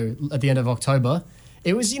show at the end of October,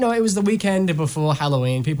 it was, it was the weekend before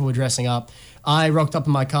Halloween. People were dressing up. I rocked up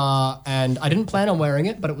in my car and I didn't plan on wearing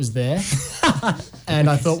it, but it was there. And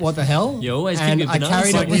I thought, what the hell? You always and keep your I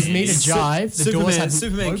bananas carried it with like me to jive. The doors hadn't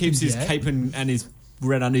Superman keeps his opened yet. cape and his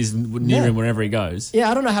red undies near him wherever he goes. Yeah,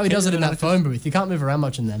 I don't know how he does it in that phone booth. You can't move around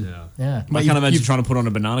much in them. Yeah. I can't imagine trying to put on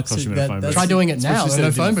a banana costume in a phone booth. Try doing it now. Especially There are no instead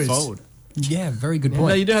of phone doing booths. forward. Yeah, very good No,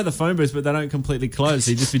 point. you do have the phone booths, but they don't completely close.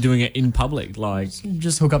 So you just be doing it in public, like.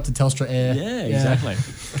 Just hook up to Telstra Air. Yeah, exactly.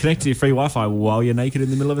 Connect to your free Wi-Fi while you're naked in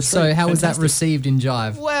the middle of a street. So how was that Fantastic. received in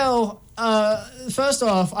Jive? Well, first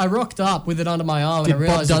off, I rocked up with it under my arm and I Did Bob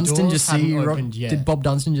realised the Dunstan doors just see hadn't you? opened yet. Did Bob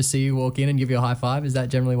Dunstan just see you walk in and give you a high five? Is that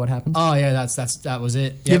generally what happened? Oh yeah, that was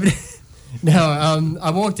it. Yep. No,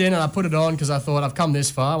 I walked in and I put it on because I thought I've come this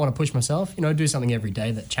far. I want to push myself. Do something every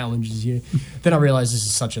day that challenges you. Then I realised this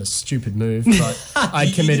is such a stupid move, but I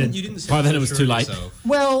committed. By then it was too late.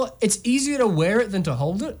 Well, it's easier to wear it than to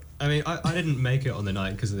hold it. I mean, I didn't make it on the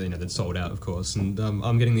night because they'd sold out, of course, and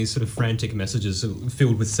I'm getting these sort of frantic messages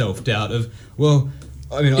filled with self-doubt of, well,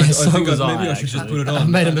 I mean, I think maybe I should just put it on. I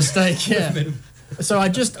made a mistake. Yeah. So I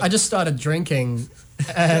just started drinking,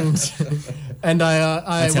 and I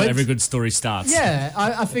That's how went, every good story starts. Yeah,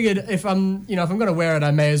 I figured if I'm going to wear it,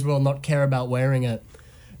 I may as well not care about wearing it.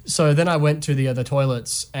 So then I went to the other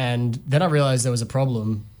toilets, and then I realized there was a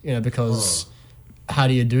problem, because how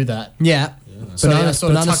do you do that? Yeah. So I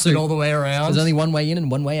sort of tucked it all the way around. There's only one way in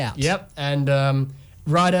and one way out. Yep, and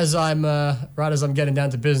right as I'm getting down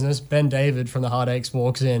to business, Ben David from the Heartaches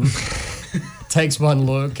walks in. Takes one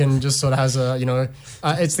look and just sort of has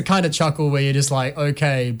it's the kind of chuckle where you're just like,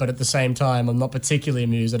 okay, but at the same time, I'm not particularly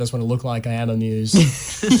amused. I just want to look like I am amused.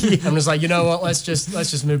 I'm just like, you know what? Let's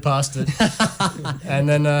just move past it. And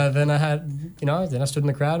then I had, then I stood in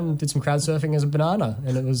the crowd and did some crowd surfing as a banana,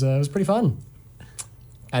 and it was pretty fun.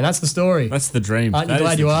 And that's the story. That's the dream. Aren't you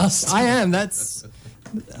glad you asked? I am.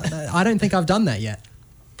 I don't think I've done that yet.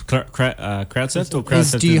 Crowd surfed or crowd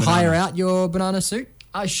surfed? Do you hire out your banana suit?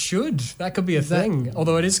 I should. That could be a thing.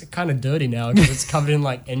 Although it is kind of dirty now because it's covered in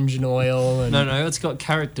like engine oil. And No, it's got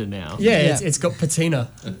character now. Yeah. It's got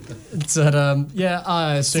patina. It's at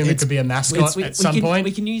I assume it could be a mascot at some point.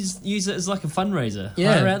 We can use it as like a fundraiser.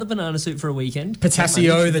 Yeah. Hire out the banana suit for a weekend.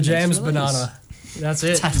 Potassio the Jams banana. That's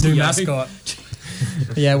it. New mascot.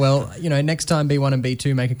 Yeah, well, next time B1 and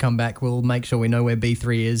B2 make a comeback, we'll make sure we know where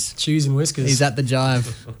B3 is. Shoes and whiskers. He's at the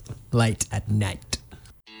Jive late at night.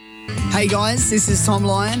 Hey guys, this is Tom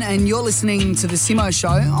Lyon and you're listening to The Simmo Show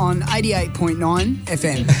on 88.9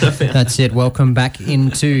 FM. That's it. Welcome back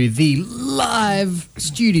into the live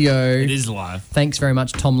studio. It is live. Thanks very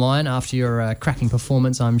much, Tom Lyon, after your cracking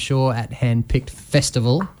performance, I'm sure, at Handpicked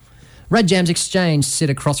Festival. Rad Jams Exchange, sit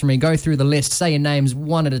across from me, go through the list, say your names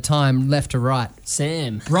one at a time, left to right.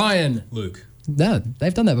 Sam. Brian. Luke. No,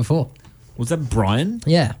 they've done that before. Was that Brian?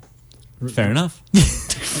 Yeah. Fair enough.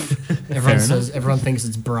 Everyone thinks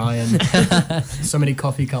it's Brian. So many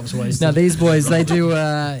coffee cups wasted. Now, these boys, they do,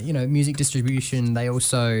 music distribution. They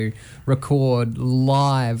also record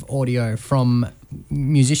live audio from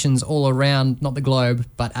musicians all around, not the globe,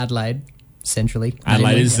 but Adelaide, centrally.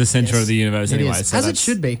 Adelaide is the centre of the universe anyway. Is. So As it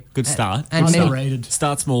should be. Good start. And underrated.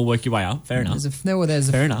 Start small, work your way up. Fair enough.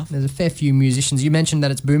 Fair enough. There's a fair few musicians. You mentioned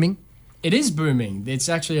that it's booming. It is booming. It's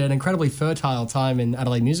actually an incredibly fertile time in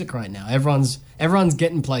Adelaide music right now. Everyone's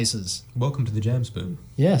getting places. Welcome to the jams boom.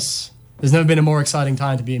 Yes. There's never been a more exciting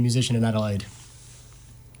time to be a musician in Adelaide.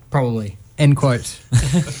 Probably. End quote.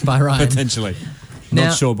 By Ryan. Potentially. Now,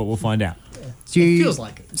 Not sure, but we'll find out. It feels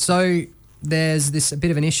like it. So there's a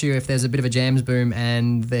bit of an issue if there's a bit of a jams boom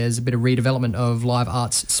and there's a bit of redevelopment of live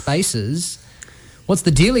arts spaces. What's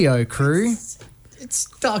the dealio, crew? It's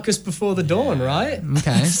darkest before the dawn, right?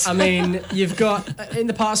 Okay. I mean, you've got, in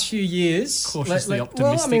the past few years... Cautiously optimistic.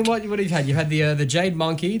 Well, I mean, what have you had? You've had the Jade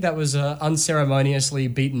Monkey that was unceremoniously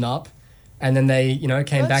beaten up, and then they,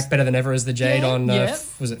 came back better than ever as the Jade on,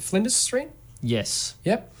 was it Flinders Street? Yes.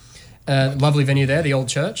 Yep. Lovely venue there, the old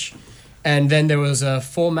church. And then there was a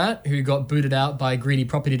Format who got booted out by greedy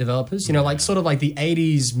property developers. Sort of like the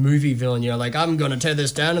 80s movie villain. I'm going to tear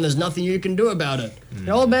this down and there's nothing you can do about it.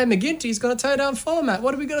 Old man McGinty's going to tear down Format.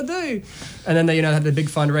 What are we going to do? And then they, had the big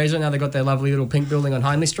fundraiser. Now they've got their lovely little pink building on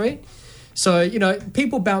Hindley Street. So,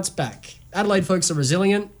 people bounce back. Adelaide folks are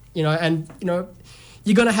resilient, and, you're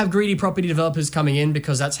going to have greedy property developers coming in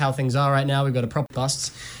because that's how things are right now. We've got a property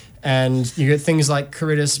busts. And you get things like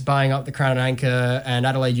Caritas buying up the Crown and Anchor and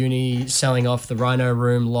Adelaide Uni selling off the Rhino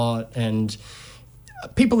Room lot, and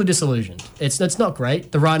people are disillusioned. It's not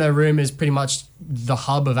great. The Rhino Room is pretty much the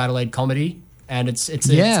hub of Adelaide comedy, and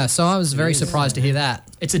so I was very surprised to hear that.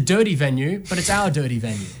 It's a dirty venue, but it's our dirty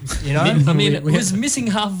venue. I mean, it was missing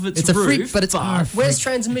half of its It's a roof. freak, but it's our freak. Where's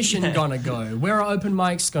transmission gonna go? Where are open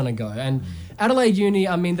mics gonna go? And Adelaide Uni,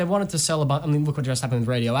 I mean, they wanted to sell look what just happened with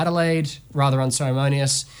Radio Adelaide, rather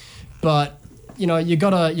unceremonious. But you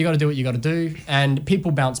gotta do what you gotta do, and people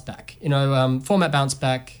bounce back. Format bounce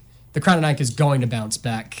back. The Crown and Anchor is going to bounce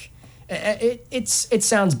back. It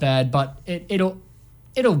sounds bad, but it'll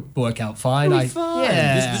work out fine. It'll be fine.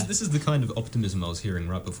 Yeah. This is the kind of optimism I was hearing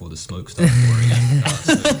right before the smoke started pouring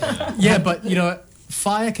out. Yeah, but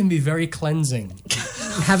fire can be very cleansing.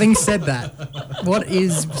 Having said that, what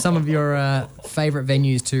is some of your favourite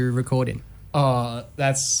venues to record in? Oh,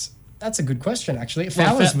 that's a good question, actually.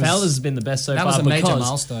 Fowler's has been the best so far. That was a major because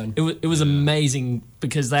milestone. It was amazing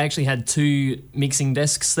because they actually had 2 mixing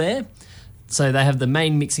desks there. So they have the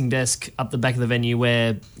main mixing desk up the back of the venue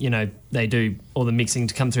where, they do all the mixing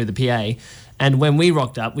to come through the PA. And when we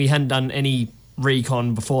rocked up, we hadn't done any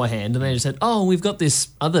recon beforehand. And they just said, we've got this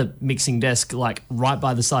other mixing desk like right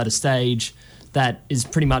by the side of stage that is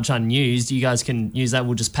pretty much unused. You guys can use that.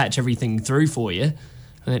 We'll just patch everything through for you.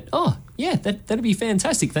 I went, that'd be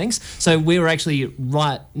fantastic, thanks. So we were actually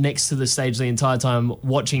right next to the stage the entire time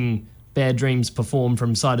watching Bad Dreams perform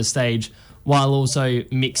from side of stage while also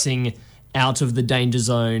mixing out of the danger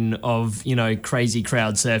zone of, crazy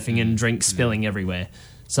crowd surfing and drinks spilling everywhere.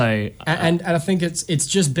 So and I think it's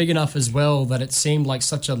just big enough as well that it seemed like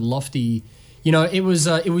such a lofty, it was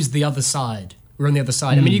the other side. We're on the other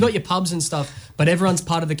side. I mean, you got your pubs and stuff, but everyone's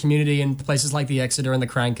part of the community in places like the Exeter and the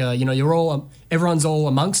Cranker. Everyone's all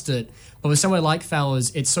amongst it. But with somewhere like Fowler's,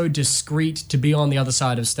 it's so discreet to be on the other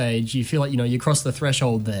side of stage. You feel like, you cross the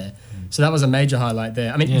threshold there. So that was a major highlight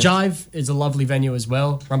there. I mean, Jive is a lovely venue as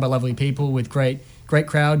well, run by lovely people with great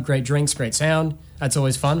crowd, great drinks, great sound. That's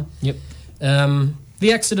always fun. Yep.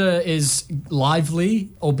 The Exeter is lively,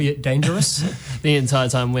 albeit dangerous. The entire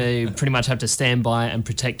time we pretty much have to stand by and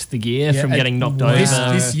protect the gear from and getting knocked over.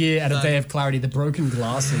 This year, at a day of clarity, the broken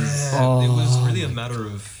glasses. It was really a matter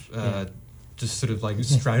of just sort of like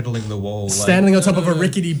straddling the wall. Standing on top of a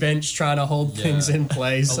rickety bench trying to hold things in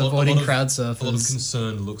place, avoiding crowd surfers. A lot of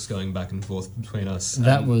concerned looks going back and forth between us.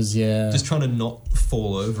 That was, just trying to not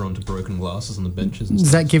fall over onto broken glasses on the benches and Does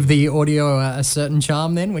stuff. that give the audio a certain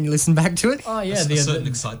charm then when you listen back to it? Oh, yeah. A certain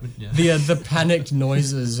excitement, yeah. The panicked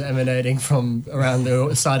noises emanating from around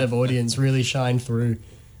the side of audience really shine through.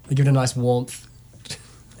 They give it a nice warmth.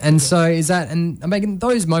 And so is that, and I mean,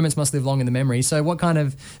 those moments must live long in the memory. So what kind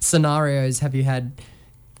of scenarios have you had,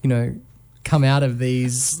 come out of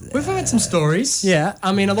these? We've had some stories. Yeah.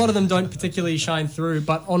 I mean, a lot of them don't particularly shine through,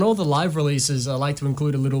 but on all the live releases, I like to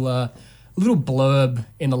include a little blurb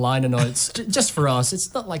in the liner notes, just for us.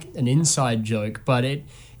 It's not like an inside joke, but it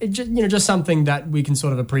just something that we can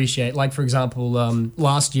sort of appreciate. Like, for example,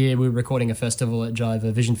 last year we were recording a festival at Jive,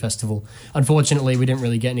 a Vision Festival. Unfortunately, we didn't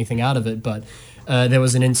really get anything out of it, but there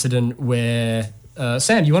was an incident where...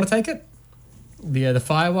 Sam, you want to take it? The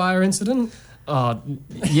Firewire incident? Oh,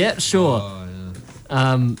 yeah, sure.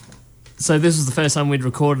 So this was the first time we'd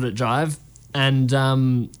recorded at Jive,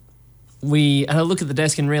 and we had a look at the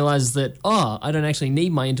desk and realised that, I don't actually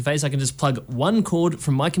need my interface. I can just plug one cord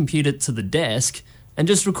from my computer to the desk and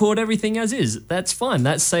just record everything as is. That's fine.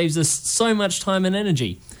 That saves us so much time and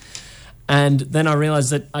energy. And then I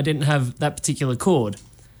realised that I didn't have that particular cord.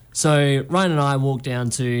 So Ryan and I walked down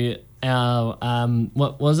to our,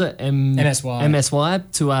 what was it?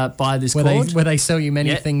 MSY to buy this cord. Where they sell you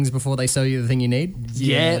many things before they sell you the thing you need?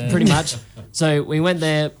 Yeah, pretty much. So we went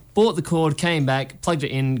there, bought the cord, came back, plugged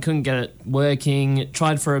it in, couldn't get it working,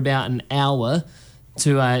 tried for about an hour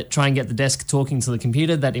to try and get the desk talking to the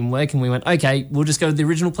computer. That didn't work, and we went, okay, we'll just go to the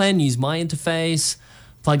original plan, use my interface,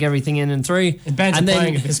 plug everything in and through. And bands are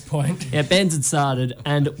playing at this point. Yeah, bands had started,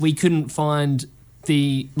 and we couldn't find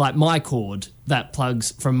my cord that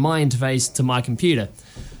plugs from my interface to my computer.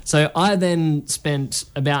 So I then spent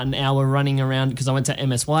about an hour running around because I went to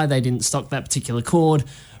MSY, they didn't stock that particular cord,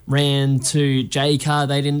 ran to J-Car,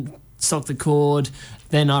 they didn't stock the cord,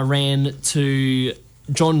 then I ran to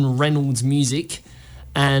John Reynolds Music,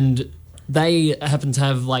 and they happened to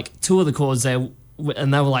have like two of the cords there,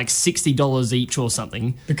 and they were like $60 each or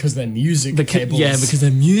something. Because they're music cables. Yeah, because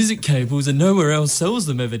they're music cables and nowhere else sells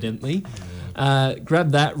them evidently.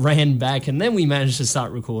 Grabbed that, ran back, and then we managed to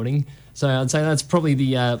start recording. So I'd say that's probably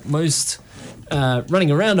the most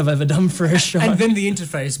running around I've ever done for a show. And then the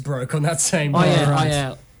interface broke on that same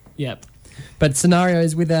day. Yep. But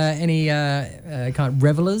scenarios with any kind of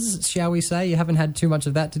revelers, shall we say? You haven't had too much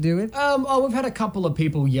of that to do with? We've had a couple of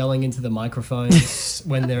people yelling into the microphones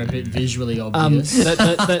when they're a bit visually obvious.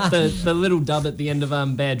 The little dub at the end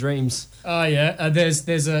of Bad Dreams. Oh yeah,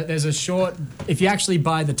 there's a short. If you actually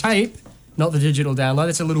buy the tape, not the digital download,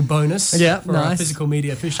 it's a little bonus for our physical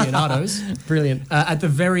media aficionados. Brilliant. At the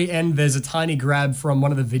very end, there's a tiny grab from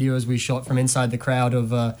one of the videos we shot from inside the crowd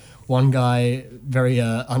of one guy very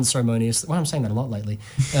unceremonious. Well, I'm saying that a lot lately.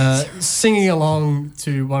 Singing along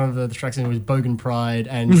to one of the tracks, and it was Bogan Pride,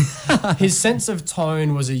 and his sense of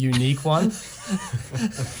tone was a unique one.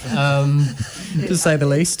 To say the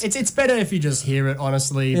least. It's better if you just hear it,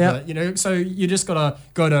 honestly. Yep. But, so you just got to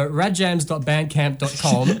go to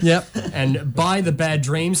radjams.bandcamp.com and buy the Bad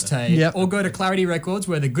Dreams tape, or go to Clarity Records,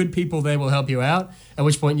 where the good people there will help you out, at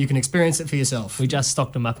which point you can experience it for yourself. We just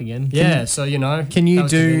stocked them up again. Yeah, Can you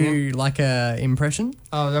do like a impression?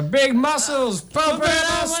 Oh, the big muscles pumping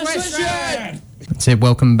out switching. That's it.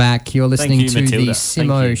 Welcome back. You're listening to Matilda. the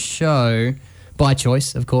Simo Show. By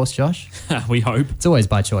choice, of course, Josh. We hope. It's always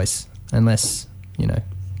by choice, unless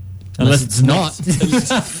it's not.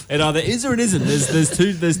 It either is or it isn't.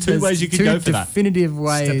 There's two ways you could go for that. Definitive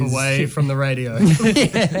ways. Step away from the radio.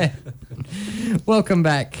 Yeah. Welcome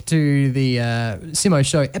back to the Simo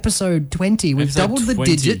Show, episode 20. We've doubled the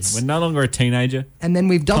digits. We're no longer a teenager. And then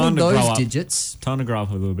we've doubled those digits. Time to grow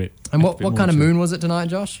up a little bit. And what kind of moon was it tonight,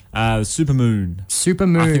 Josh? Super moon. Super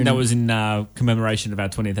moon. I think that was in commemoration of our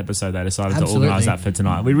 20th episode. They decided to organise that for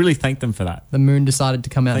tonight. We really thank them for that. The moon decided to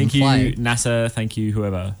come out and play. Thank you, NASA. Thank you,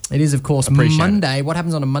 whoever. It is, of course, Monday. What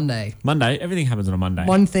happens on a Monday? Monday. Everything happens on a Monday.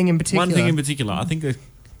 One thing in particular. I think it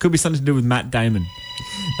could be something to do with Matt Damon.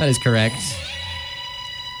 That is correct.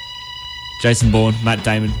 Jason Bourne, Matt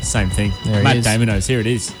Damon, same thing. Matt Damonos, here it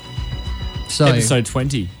is. So, episode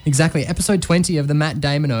 20. Exactly, episode 20 of the Matt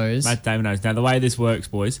Damonos. Matt Damonos. Now, the way this works,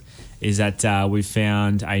 boys, is that we've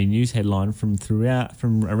found a news headline from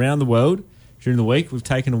around the world during the week. We've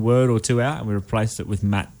taken a word or two out and we replaced it with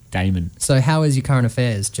Matt Damon. So how is your current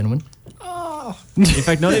affairs, gentlemen? In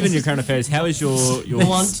fact, not even your current affairs. How is your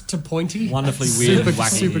Blunt to pointy? wonderfully weird and wacky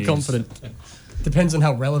super news? confident. Depends on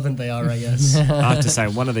how relevant they are, I guess. I have to say,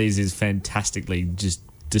 one of these is fantastically just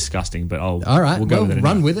disgusting, but All right, we'll go with it.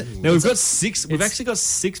 run anyway. with it. Now we've got 6. We've actually got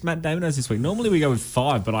 6 Matt Damonos this week. Normally we go with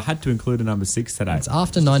 5, but I had to include a number 6 today. It's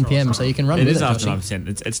after 9 p.m, so you can run It with is it. after Joshy.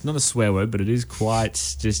 9%. It's not a swear word, but it is quite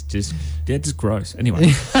just gross.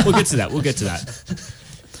 Anyway, we'll get to that.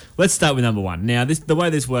 Let's start with number 1. Now, the way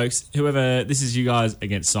this works, this is you guys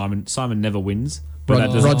against Simon. Simon never wins.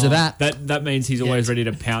 But Roger that. That means he's always ready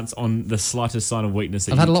to pounce on the slightest sign of weakness.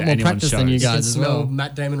 That I've had a lot more anyone practice shows. than you You can guys as smell well.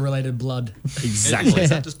 Matt Damon related blood. Exactly. Is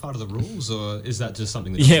that just part of the rules, or is that just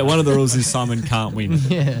something that... Yeah, one of the rules is Simon can't win.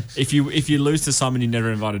 Yeah. If you lose to Simon, you're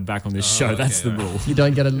never invited back on this show. That's the rule. You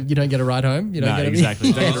don't get a ride home. You don't No, get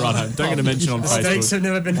exactly. Don't get a ride home. Don't get a mention on Stakes Facebook. have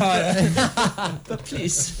never been higher. But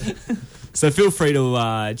please. So feel free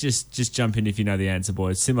to just jump in if you know the answer,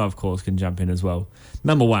 boys. Simo, of course, can jump in as well.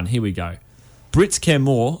 Number 1, here we go. Brits care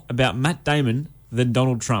more about Matt Damon than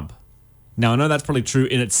Donald Trump. Now, I know that's probably true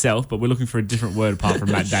in itself, but we're looking for a different word apart from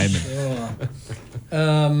Matt Damon.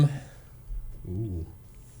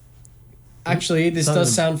 Actually, this Some does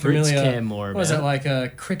of the sound Brits familiar. care more What is it, about.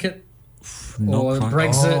 like cricket Not or quite.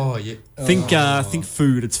 Brexit? Oh, yeah. Think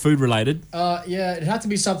food. It's food related. Yeah, it had to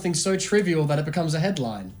be something so trivial that it becomes a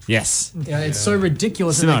headline. Yes. Yeah, it's so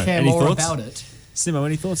ridiculous Simo, that they care any more thoughts? about it. Simo,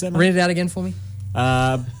 any thoughts there, mate? Read it out again for me.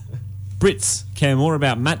 Brits care more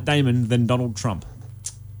about Matt Damon than Donald Trump.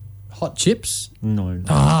 Hot chips. No.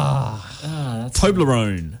 That's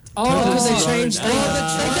Toblerone. because they changed They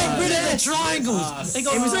got rid of the triangles. They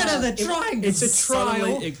got rid of the triangles. It's a trial.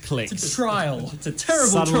 Suddenly it clicks. It's a trial. It's a terrible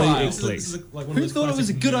Suddenly trial. it clicks. Who thought it was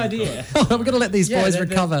a good idea? We're going to let these boys they-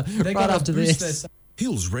 recover they right gotta after boost this.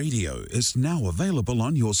 Hills Radio is now available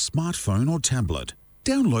on your smartphone or tablet.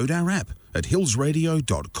 Download our app at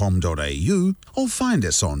hillsradio.com.au or find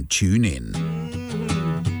us on TuneIn.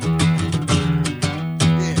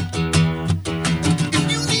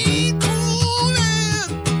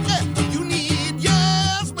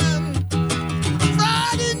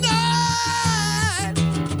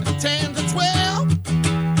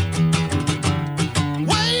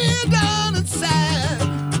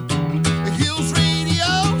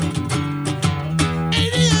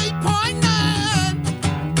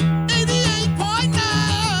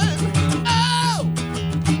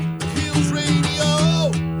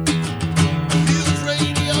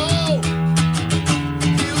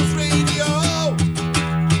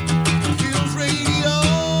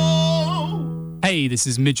 Hey, this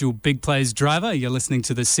is Mitchell, Big Plays driver. You're listening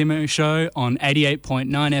to the Simo Show on 88.9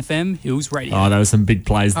 FM, Hills Radio. Oh, there were some big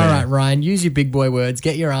plays there. All right, Ryan, use your big boy words.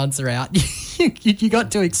 Get your answer out. You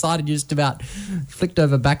got too excited. You just about flicked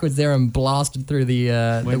over backwards there and blasted through the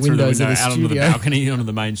Went through windows the window, of the out studio. onto the balcony, onto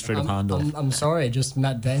the main street of Harndorf. I'm sorry, just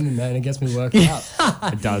Matt Damon, man. It gets me worked up.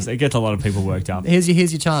 It does. It gets a lot of people worked up. Here's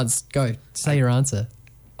your chance. Go. Say your answer.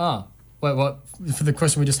 Wait, what? For the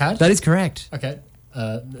question we just had? That is correct. Okay.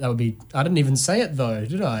 That would be... I didn't even say it, though,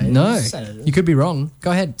 did I? No, Said it. you could be wrong. Go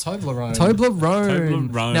ahead. Toblerone.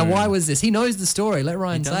 Toblerone. Now, why was this? He knows the story. Let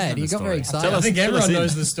Ryan does say know it. the He got story. very excited. I think Fill us everyone in.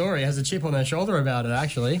 knows the story. Has a chip on their shoulder about it,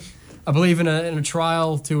 actually. I believe in a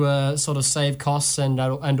trial to sort of save costs and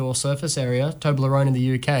or surface area, Toblerone in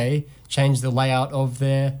the UK changed the layout of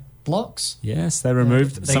their blocks. Yes, they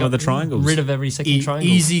removed some of the triangles. Rid of every second triangle.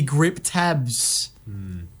 Easy grip tabs,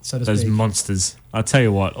 so to Those speak. monsters. I tell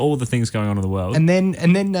you what, all the things going on in the world. And then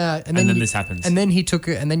this happens. And then he took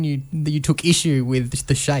it. And then you took issue with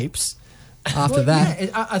the shapes. After that,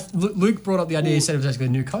 Yeah, Luke brought up the idea. He said it was actually a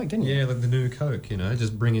new Coke, didn't he? Yeah, like the new Coke,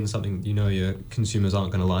 just bring in something your consumers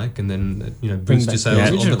aren't going to like, and then boost your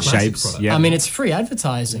sales on the classic shapes, product. yeah. I mean, it's free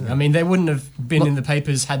advertising. I mean, they wouldn't have been in the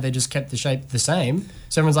papers had they just kept the shape the same.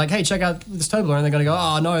 So everyone's like, hey, check out this Toblerone. And they're going to go,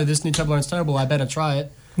 oh, no, this new Toblerone's terrible. I better try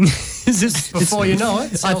it. Before you know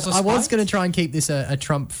it, sales are I was spiked. going to try and keep this a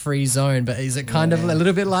Trump-free zone, but is it kind of a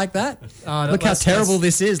little bit like that? Look how terrible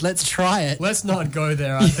this is. Let's try it. Let's not go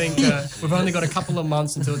there. I think we've only got a couple of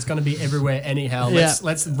months until it's going to be everywhere anyhow. Yeah.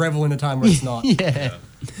 Let's revel in a time where it's not. Yeah.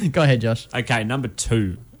 Go ahead, Josh. Okay, number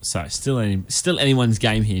 2. So still anyone's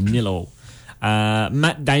game here, 0-0.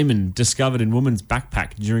 Matt Damon discovered in woman's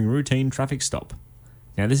backpack during routine traffic stop.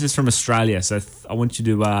 Now this is from Australia, so I want you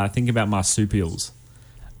to think about marsupials,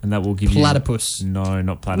 and that will give Platypus. you. No,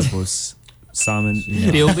 not platypus. Simon.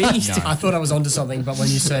 Bilby. I thought I was onto something, but when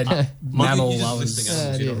you said mammal, You're I just was. listing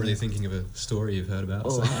animals, you're not really thinking of a story you've heard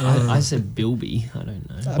about. so. I said Bilby. I don't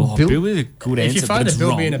know. Oh, Bilby's a good answer. If you find but a it's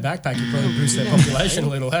Bilby wrong. in a backpack, you probably boost their population a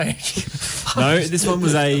little, hey? No, this one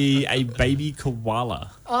was a baby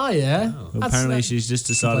koala. Oh, yeah. Well, apparently, she's just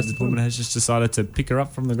decided. The woman has just decided to pick her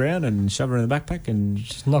up from the ground and shove her in the backpack and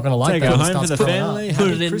She's not going to like take that. her when it home for starts the growing family. up.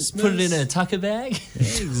 Happy Put it in a tucker bag. Yeah,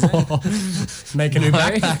 exactly. Make a new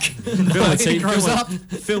backpack.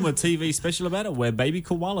 Film a TV special about it where baby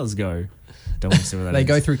koalas go. Don't want to see what that They is.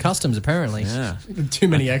 go through customs, apparently. Yeah. Too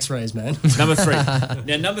many X-rays, man. Number 3.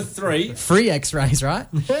 Now, number 3. Free X-rays, right?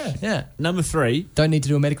 Yeah. Yeah. Number 3. Don't need to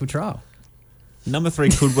do a medical trial. Number 3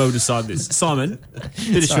 could well decide this. Simon,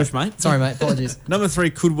 bit of shush, mate. Sorry, mate. Apologies. Number 3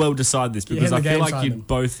 could well decide this because You're I in the feel game, like Simon. you'd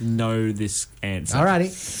both know this answer.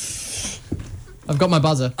 Alrighty. I've got my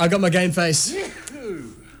buzzer. I got my game face.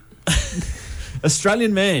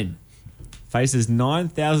 Australian man faces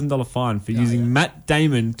 $9,000 fine for using Matt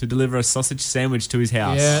Damon to deliver a sausage sandwich to his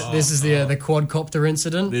house. Yeah, this is the quadcopter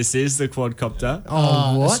incident. This is the quadcopter.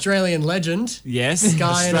 What? Australian legend. Yes,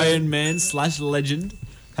 Guy in Australian man / legend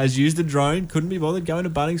has used a drone, couldn't be bothered going to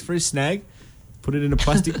Bunnings for his snag, put it in a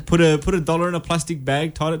plastic, put a dollar in a plastic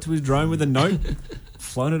bag, tied it to his drone with a note,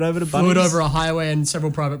 flown it over to Bunnings. Flew it over a highway and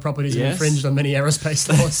several private properties and Yes. infringed on many aerospace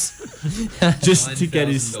laws. just to get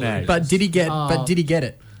his snag. But did he get? But did he get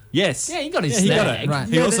it? Yes. Yeah, he got his he got snag. it. Right.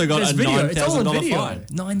 He also got there's a video. It's all on $9,000 video. fine.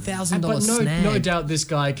 $9,000 But snag. no doubt this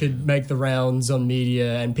guy could make the rounds on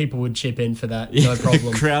media and people would chip in for that. No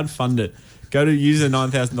problem. Crowdfund it. Go to use a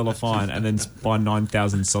 $9,000 fine and then buy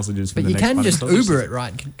 9,000 sausages from But the you next can Bunnings just sausage Uber stand. it,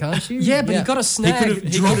 right? Can't you? Yeah, but he got a snag he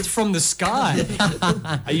dropped could've- from the sky.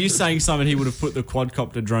 Are you saying, Simon, he would have put the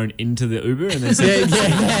quadcopter drone into the Uber and then said,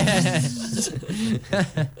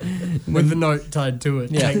 With the note tied to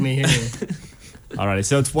it. Yeah. Take me here. Alrighty,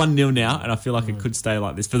 so it's 1-0 now, and I feel like it could stay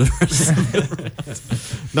like this for the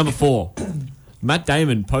rest. Number 4. Matt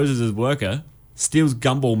Damon poses as worker, steals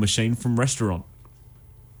gumball machine from restaurant.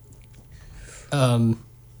 Are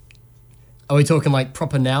we talking like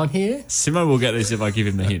proper noun here? Simo will get this if I give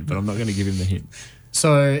him the hint, but I'm not going to give him the hint.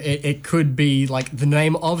 So it could be like the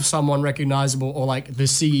name of someone recognizable or like the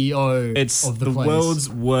CEO It's of the place. world's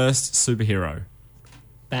worst superhero.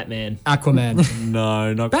 Batman. Aquaman.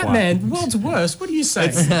 No, not Batman, quite. world's worst. What do you say?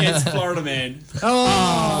 It's Florida Man.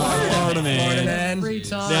 Florida Man. Florida Man. Free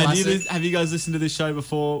time. Now, have you guys listened to this show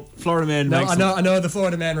before? Florida Man No, makes I know the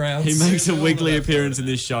Florida Man rounds. he makes a weekly appearance in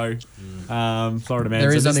this show. Florida Man.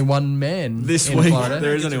 There So is this- only one man This in week, Florida.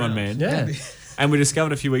 there is only one man. Yeah. And we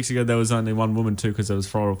discovered a few weeks ago there was only one woman too because there was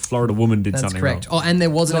Florida woman did That's something correct. wrong. Oh, and there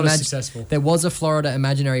was Not as successful. there was a Florida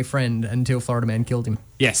imaginary friend until Florida Man killed him.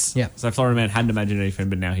 Yes. Yeah. So Florida Man had an imaginary friend,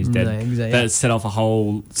 but now he's dead. No, exactly. That set off a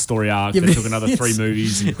whole story arc. Yeah, They but- took another 3 yes.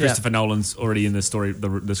 movies, and Yeah. Christopher Nolan's already in the story, the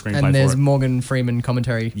screenplay And there's for it. Morgan Freeman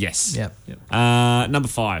commentary. Yes. Yeah. Number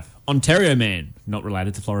 5. Ontario man, not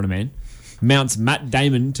related to Florida Man, mounts Matt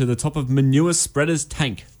Damon to the top of manure spreader's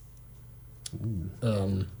tank.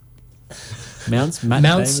 Mounts Matt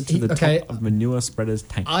Damon to the top of manure spreader's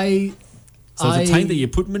tank. So it's a tank that you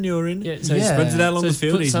put manure in. Yeah, So he spreads it out along the he's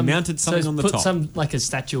field. put He's some- mounted so something he's on the put top. some like a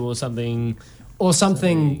statue or something. Or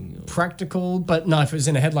something practical, but no, if it was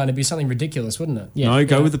in a headline, it'd be something ridiculous, wouldn't it? No,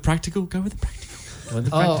 go with the practical. Go with the practical.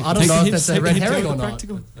 Oh, I don't know if that's a red herring or not.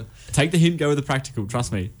 Practical. Take the hint. Go with the practical.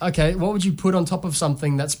 Trust me. Okay, what would you put on top of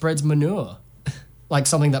something that spreads manure? Like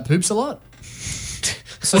something that poops a lot?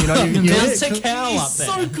 So, you know, you Mounts a cow up there.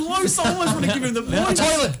 So close. I almost want to give him the point. A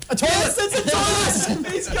toilet! A toilet! It's a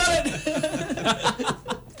toilet. He's got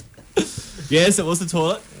it. Yes, it was the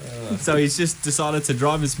toilet. So he's just decided to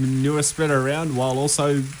drive his manure spreader around while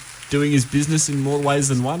also doing his business in more ways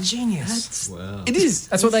than one. Genius. Wow. It is.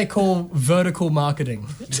 That's what they call vertical marketing.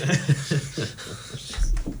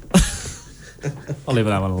 I'll leave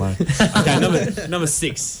that one alone. Okay, number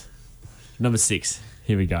 6. Number 6.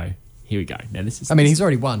 Here we go. Now this is. I mean, he's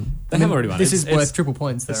already won. They have already won. This It's- is worth it's- triple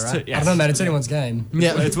points, though, right? I don't know, man. It's anyone's game.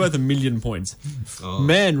 Yeah. It's worth 1 million points. Oh.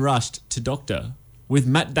 Man rushed to doctor with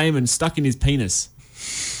Matt Damon stuck in his penis.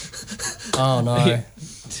 Oh, no.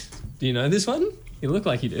 Do you know this one? You look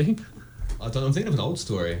like you do. I'm thinking of an old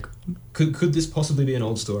story. Could this possibly be an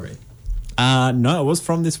old story? No, it was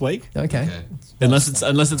from this week. Okay. Unless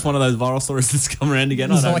it's one of those viral stories that's come around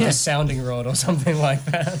again. I It's don't like know. a sounding rod or something like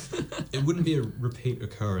that. It wouldn't be a repeat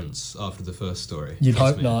occurrence after the first story. You'd Trust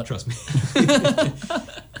hope me, not. Trust me.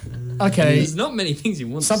 Okay. There's not many things you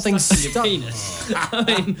want Something stuck in your stuck. penis. I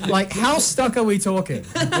mean, Like, how stuck are we talking?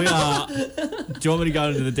 We are. Do you want me to go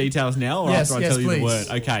into the details now, or Yes, after I yes, tell you please. the word?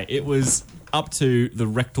 Okay, it was up to the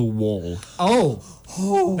rectal wall. Oh,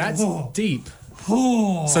 that's deep.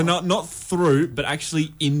 So not through, but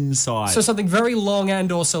actually inside. So something very long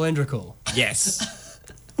and or cylindrical. Yes.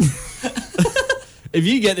 If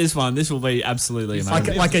you get this one, this will be absolutely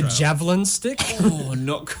amazing. Like a javelin stick? Oh,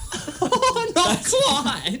 not quite.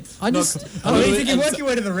 I mean, if you can work your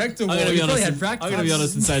way to the rectal wall, you probably had practice. I'm going to be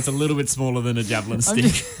honest and say it's a little bit smaller than a javelin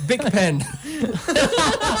stick. Big pen.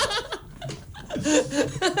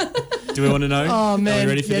 Do we want to know? Oh, man. Are we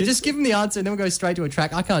ready for this? Just give him the answer and then we'll go straight to a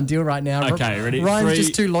track. I can't deal right now. Okay, ready? Ryan's 3,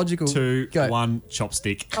 just too logical. 2, Go. 1,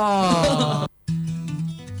 chopstick. Oh.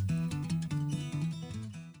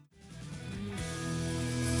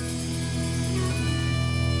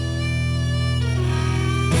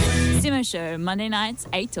 Simmoshow, Monday nights,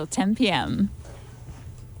 8 till 10 p.m.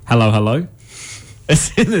 Hello.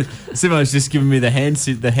 Simo's just giving me the hand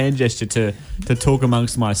gesture to talk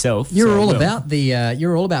amongst myself. You were all about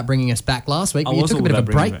bringing us back last week, but you took a bit of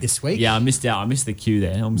a break this week. Yeah, I missed out. I missed the cue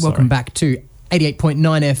there. I'm sorry. Welcome back to 88.9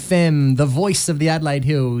 FM, the voice of the Adelaide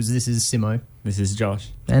Hills. This is Simo. This is Josh.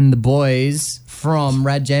 And the boys from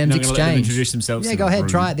Rad Jams Exchange. Let them introduce themselves. Yeah, go ahead.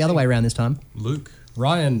 Try it the other way around this time. Luke.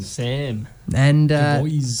 Ryan. Sam. And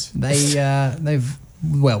boys. They've...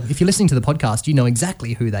 Well, if you're listening to the podcast, you know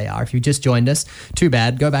exactly who they are. If you've just joined us, too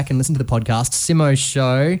bad. Go back and listen to the podcast. Simo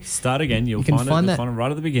Show. Start again. You'll can find it that right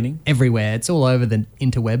at the beginning. Everywhere. It's all over the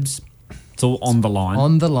interwebs. It's all on the line.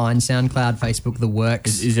 On the line. SoundCloud, Facebook, the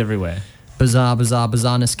works. It is everywhere.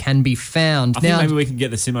 Bizarreness can be found. I think maybe we can get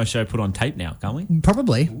the Simo Show put on tape now, can't we?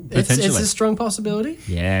 Probably. Potentially. It's a strong possibility.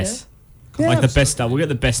 Yes. Yeah. Like the best stuff. We'll get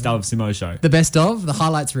the best stuff of Simo Show. The best of? The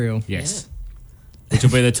highlights reel. Yes. Yeah. Which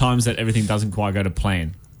will be the times that everything doesn't quite go to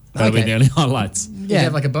plan. That'll be the only highlights. Yeah,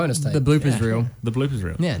 have like a bonus tape. The bloopers reel. The bloopers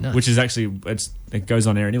reel. Yeah, nice. Which is actually, it goes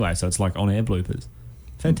on air anyway, so it's like on-air bloopers.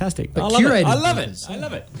 Fantastic. But I love curated it. bloopers. I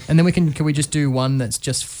love it. And then can we just do one that's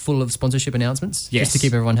just full of sponsorship announcements? Yes. Just to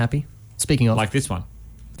keep everyone happy? Speaking of. Like this one.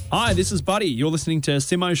 Hi, this is Buddy. You're listening to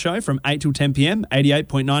Simo Show from 8 till 10 p.m,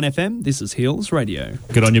 88.9 FM. This is Hills Radio.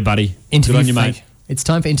 Good on you, buddy. Interview Good on you, mate. It's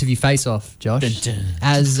time for Interview Face Off, Josh. Dun, dun.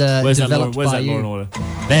 As Where's developed that by Law and you. Order?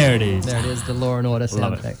 There it is. There it is, the Law and Order sound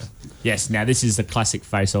Love it. effect. Yes, now this is the classic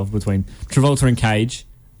face-off between Travolta and Cage,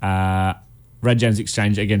 Rad Jams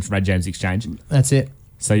Exchange against Rad Jams Exchange. That's it.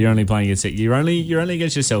 So you're only playing against it. You're only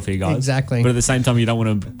against yourself here, guys. Exactly. But at the same time, you don't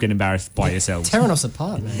want to get embarrassed by yourselves. Tearing us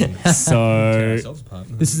apart, man. So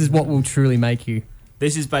This is what will truly make you.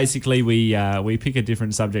 this is basically we pick a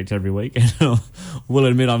different subject every week, and we'll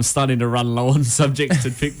admit I'm starting to run low on subjects to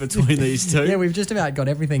pick between these two. Yeah, we've just about got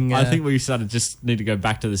everything. I think we just need to go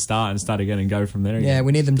back to the start and start again and go from there. Again. Yeah,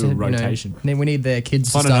 we need them do to a rotation. we need the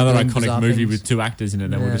kids Find to start another doing iconic bizarre movie things. with 2 actors in it,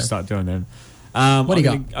 then we'll Yeah. just start doing them. What do you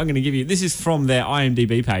got? I'm going to give you. This is from their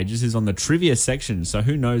IMDb page. This is on the trivia section, so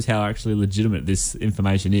who knows how actually legitimate this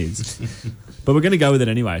information is. But we're going to go with it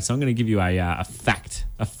anyway. So I'm going to give you a fact,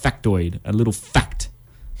 a factoid, a little fact,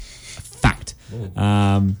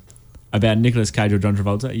 about Nicolas Cage or John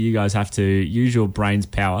Travolta. You guys have to use your brain's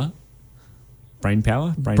power. Brain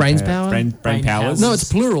powers. No, it's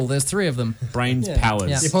plural. There's 3 of them. Brains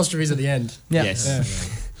powers. The apostrophe's at the end. Yeah. Yes. Yeah.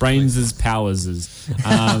 Brains as powers as.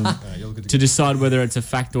 To decide whether it's a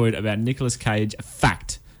factoid about Nicolas Cage, a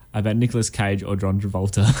fact about Nicolas Cage or John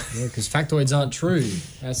Travolta. Yeah, because factoids aren't true.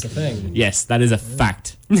 That's the thing. Yes, that is a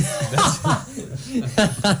fact. What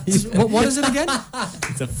is it again?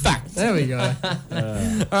 It's a fact. There we go.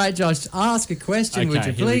 All right, Josh, ask a question, would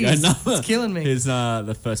you here we please? go. It's killing me. Here's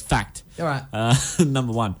the first fact. All right.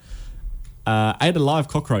 Number 1. Ate a live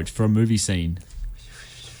cockroach for a movie scene.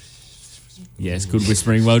 Yes, good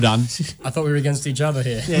whispering. Well done. I thought we were against each other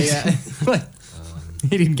here. Yeah.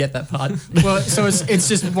 He didn't get that part. Well, so it's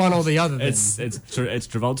just one or the other. Then. It's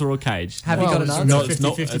Travolta or Cage. Have you got an answer?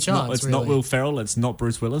 50-50 chance. It's not Will Ferrell. It's not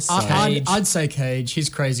Bruce Willis. So. I'd say Cage. He's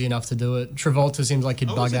crazy enough to do it. Travolta seems like he'd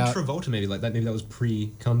bug out. Travolta maybe like that. Maybe that was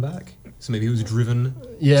pre-comeback. So maybe he was driven.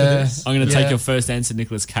 Yeah. To this. I'm going to take your first answer,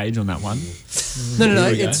 Nicolas Cage, on that one. No.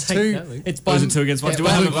 It's 2. It's by. Is it 2 against 1? Yeah, Do we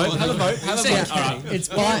have a vote? Have a vote. All right. It's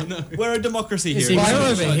by. We're a democracy here. You're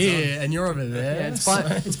over here and you're over there.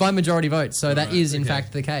 Yeah, it's by majority vote. So that is in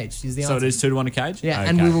fact the Cage. Is the answer. So it is 2-1 to Cage? Yeah, Okay.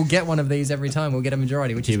 and we will get one of these every time. We'll get a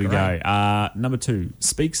majority, which Here is we great. go. Number 2.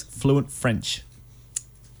 Speaks fluent French.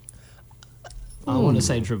 I want to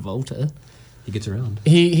say Travolta. He gets around.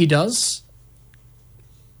 He does.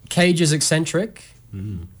 Cage is eccentric,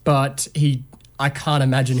 but I can't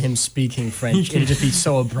imagine him speaking French. It'd just be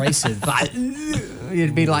so abrasive.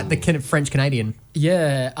 It'd be like the kind of French Canadian.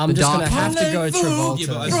 Yeah, I'm just going to have to go Yeah,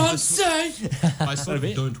 Travolta. but I sort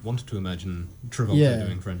of don't want to imagine Travolta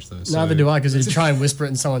doing French though. So. Neither do I, because he'd try and whisper it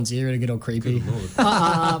in someone's ear to get all creepy.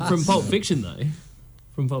 From Pulp Fiction, though.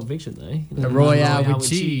 From Pulp Fiction, though. A Royale with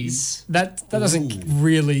cheese. That doesn't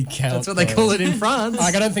really count. That's what they call it in France.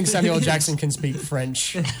 Like, I don't think Samuel Jackson can speak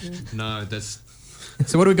French. No, that's...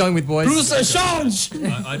 So what are we going with, boys? Bruce Change!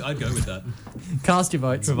 I'd go with that. Cast your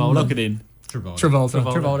votes. Travolta. Lock it in.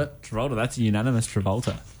 Travolta. That's a unanimous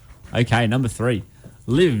Travolta. Okay, number 3.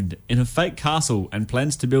 Lived in a fake castle and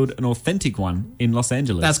plans to build an authentic one in Los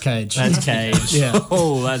Angeles. That's Cage. That's Cage. Yeah.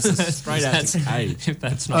 Oh, that's straight out to Cage. If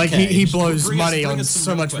that's not Like, Cage. he blows money bring on us some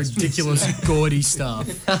so real much questions. ridiculous, gaudy stuff.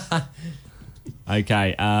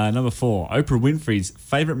 Okay, number 4. Oprah Winfrey's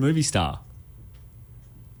favourite movie star.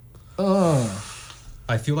 Oh.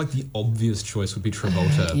 I feel like the obvious choice would be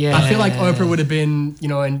Travolta. Yeah. I feel like Oprah would have been,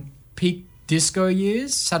 in peak disco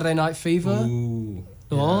years, Saturday Night Fever. Ooh.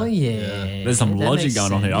 Oh, yeah. There's some That logic makes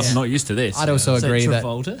going on here. sense. I'm not used to this. I'd also So agree that...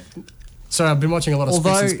 Travolta? So I've been watching a lot of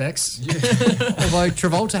Although- Specs and Specs. Although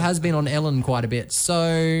Travolta has been on Ellen quite a bit,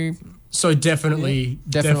 so... So definitely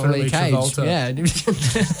Cage. Travolta.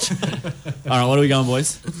 Yeah. All right, what are we going,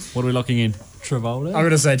 boys? What are we locking in? Travolta? I'm going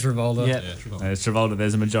to say Travolta. Yeah. It's Travolta.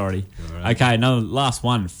 There's a majority. Okay, now last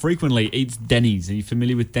one. Frequently eats Denny's. Are you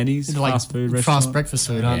familiar with Denny's? Like fast food restaurant? fast breakfast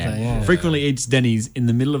food, aren't they? Yeah. Frequently eats Denny's in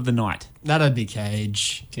the middle of the night. That'd be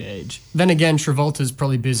Cage. Cage. Then again, Travolta's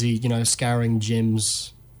probably busy, scouring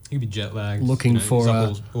gyms, He'd be jet lagged. looking for he's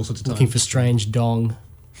up all sorts of looking time. for strange dong.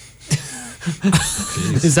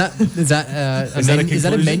 Is that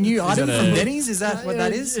a menu item that from a- Denny's? Is that what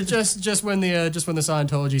that is? It's just when the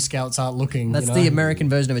Scientology scouts aren't looking. That's the American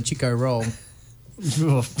version of a Chico roll.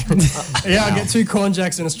 Yeah, I get 2 corn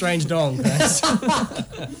jacks and a strange dong. Thanks.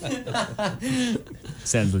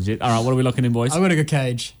 Sounds legit. All right, what are we locking in, boys? I'm gonna go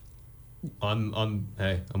Cage. I'm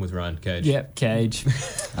with Ryan. Cage. Yep, Cage.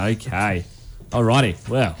 Okay. Alrighty.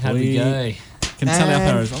 Well, How we go? Can tally up our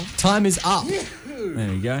And results. time is up. There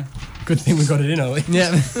we go. Good thing we got it in early.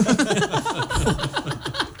 Yeah.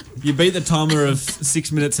 You beat the timer of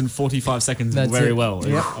 6 minutes and 45 seconds That's very it. well.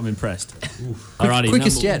 Yep. I'm impressed. Alrighty.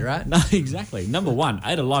 Quickest yet, right? No, exactly. Number 1,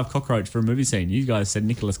 ate a live cockroach for a movie scene. You guys said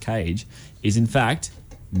Nicolas Cage is in fact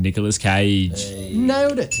Nicolas Cage.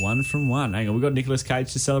 Nailed it. 1 from 1. Hang on, we got Nicolas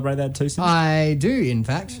Cage to celebrate that too, Sim? I do, in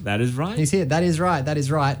fact. That is right. He's here. That is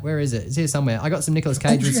right. Where is it? It's here somewhere. I got some Nicolas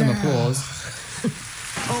Cage with some applause.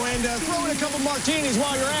 Oh, and throw in a couple martinis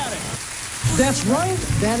while you're at it. That's right.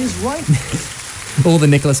 That is right. All the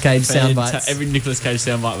Nicolas Cage sound bites. Every Nicolas Cage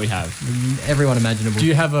soundbite we have. Everyone imaginable. Do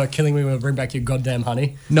you have a Killing Me When We Bring Back Your Goddamn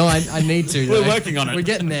Honey? No, I need to. We're though. working on it. We're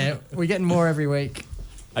getting there. We're getting more every week.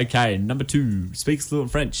 Okay, number 2, speaks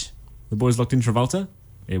fluent French. The boys locked in Travolta?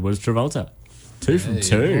 It was Travolta. 2 from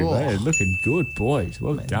 2. Oh. They're looking good, boys.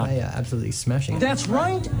 Well done. They are absolutely smashing it. That's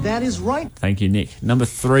right. That is right. Thank you, Nick. Number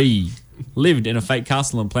 3, lived in a fake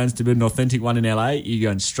castle and plans to build an authentic one in LA. You're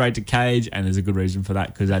going straight to Cage, and there's a good reason for that,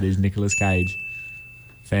 because that is Nicolas Cage.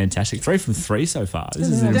 Fantastic. 3 from 3 so far. This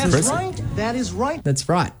is That's impressive. right. That is right. That's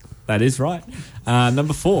right. That is right.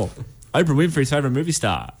 Number 4, Oprah Winfrey's favourite movie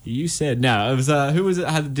star. You said, no, it was, who was it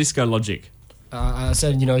had the disco logic? I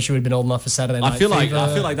said, she would have been old enough for Saturday Night I feel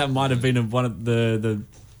Fever. like that might have been one of the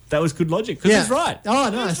that was good logic, because it's right. Oh,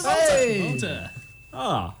 nice. Hey.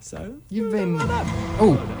 So You've been...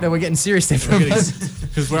 Oh, no, we're getting serious there for a moment.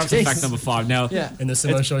 because we're up to Jeez. fact number 5 now. Yeah. In the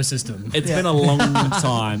Simo Show system. It's been a long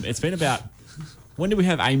time. It's been about, when did we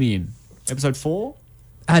have Amy in? Episode 4?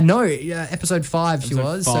 No, episode 5 she Episode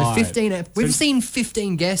was. 5. So 15... We've So seen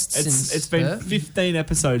 15 guests since... It's been her. 15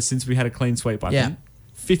 episodes since we had a clean sweep, I Yeah. think.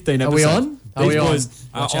 15 Are episodes. we on? Are These we on? boys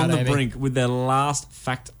are Watch on out, the Amy. brink with their last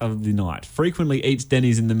fact of the night. Frequently eats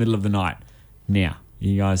Denny's in the middle of the night. Now,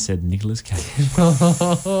 you guys said Nicolas Cage.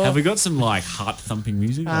 Have we got some heart-thumping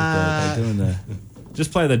music? Like they're doing the...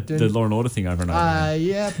 Just play the Law and Order thing over and over.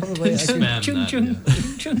 Yeah, probably. You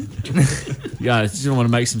guys, do you want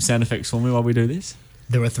to make some sound effects for me while we do this?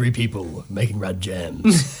 There are 3 people making Rad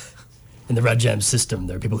Jams. In the Rad Jams system,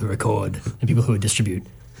 there are people who record and people who distribute.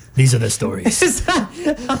 These are their stories. He's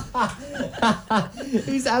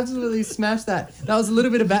absolutely smashed that. That was a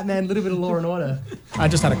little bit of Batman, a little bit of Law and Order. I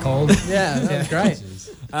just had a cold. Yeah, that was great.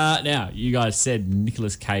 Now, you guys said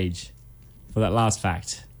Nicolas Cage for that last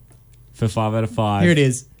fact. For 5 out of 5. Here it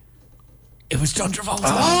is. It was John Travolta.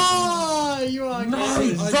 Oh, you are John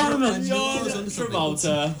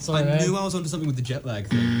Travolta. Sorry, I man. knew I was onto something with the jet lag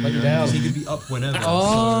thing. Let you down. He could be up whenever.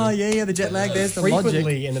 Oh, so- yeah, the jet lag. There's the logic.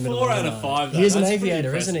 Frequently in the middle 4 of out the of night. 5. Though. He's an That's pretty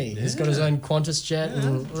aviator, isn't he? impressive. He's got his own Qantas jet.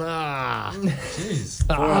 And, Jeez.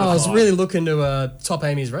 I was really looking to top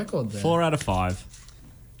Amy's record there. 4 out of 5.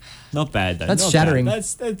 Not bad though. That's Not shattering. Bad.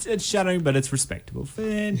 It's shattering, but it's respectable.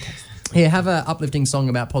 Fantastic. Here, have an uplifting song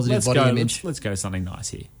about positive Let's body go. image. Let's go something nice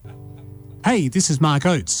here. Hey, this is Mark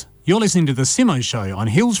Oates. You're listening to The Simo Show on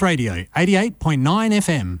Hills Radio, 88.9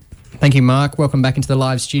 FM. Thank you, Mark. Welcome back into the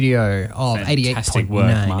live studio of 88.9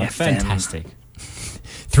 work, Mark. FM. Fantastic.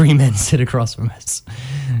 3 men sit across from us.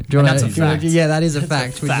 Do you That's a fact. Yeah, that is a fact.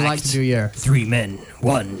 That's a Would you like fact. to do your 3 men,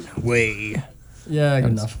 1 way? Yeah,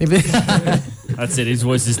 good enough. That's it. His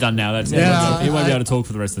voice is done now. That's Yeah, he won't be able to talk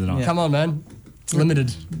for the rest of the night. Come on, man. It's limited.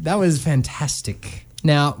 That was fantastic.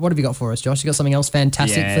 Now, what have you got for us, Josh? You got something else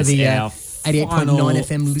fantastic for the our 88.9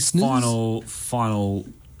 FM listeners? Final,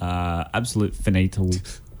 absolute finito.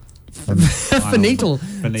 Finito.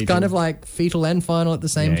 It's kind of like fetal and final at the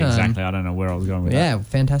same time. Exactly. I don't know where I was going with that. Yeah,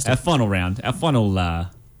 fantastic. Our final round. Our final... the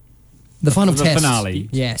final the test. finale.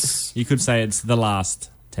 Yes. You could say it's the last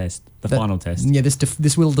test. The final test. Yeah,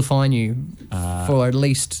 this will define you for at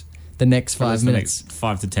least the next 5 minutes. The next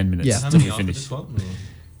 5 to 10 minutes Yeah. to be finished.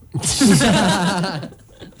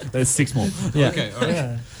 There's 6 more. Yeah. Okay, all right.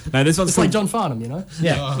 Yeah. No, this one's It's like John Farnham, you know?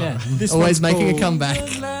 Yeah. This Always one's making a called- comeback.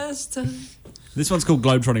 This one's called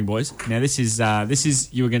Globetrotting Boys. Now, this is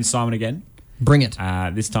you against Simon again. Bring it.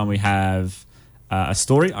 This time we have a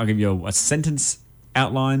story. I'll give you a sentence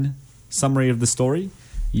outline summary of the story.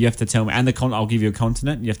 You have to tell me, and I'll give you a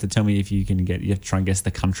continent. You have to tell me if you can get. You have to try and guess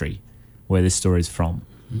the country where this story is from.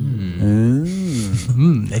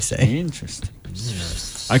 They say. Interesting.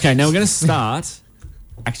 Okay, now we're going to start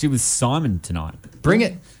actually with Simon tonight. Bring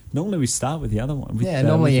it. Normally we start with the other one. Yeah,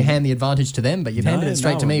 normally you hand the advantage to them, but you've handed it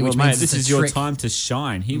straight to me, which mate, means this it's is a your trick. time to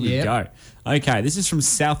shine. Here Yep. we go. Okay, this is from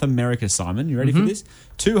South America, Simon. You ready for this?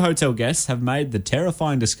 2 hotel guests have made the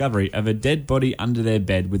terrifying discovery of a dead body under their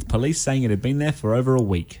bed, with police saying it had been there for over a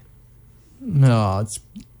week. No, it's...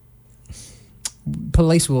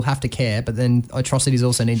 Police will have to care, but then atrocities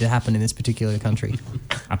also need to happen in this particular country.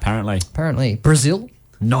 Apparently. Brazil?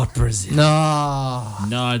 Not Brazil.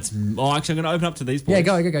 No, it's... Oh, actually, I'm going to open up to these boys. Yeah,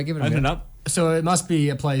 go, give it a Open go. it up. So it must be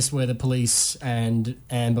a place where the police and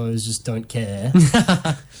ambos just don't care.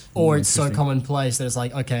 Or it's so commonplace that it's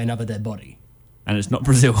like, okay, another dead body. And it's not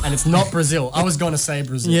Brazil. And it's not Brazil. I was going to say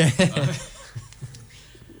Brazil. Yeah.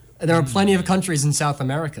 There are plenty of countries in South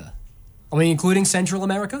America. I mean, including Central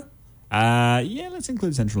America? Yeah, let's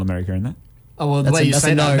include Central America in that. Oh, well, the way you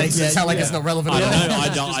say that makes it sound like it's not relevant at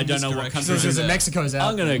all. I don't know what countries Because Mexico's out.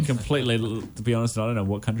 I'm going to completely, to be honest, I don't know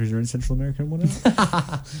what countries are in Central America and what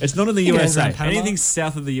else. It's not in the You know, USA. around Panama? Anything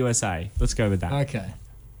south of the USA. Let's go with that. Okay.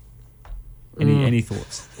 Any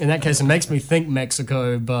thoughts? In that case, it makes me think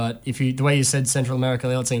Mexico, but if you the way you said Central America,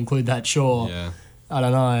 let's include that, sure. Yeah. I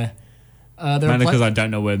don't know. Mainly because I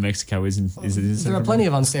don't know where Mexico is. Is it in There Central are plenty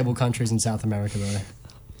of unstable countries in South America, though.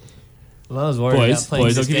 Well, I was worried about playing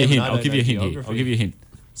Boys, I'll this give you a game hint. and I I'll don't give you a know hint here. geography. I'll give you a hint.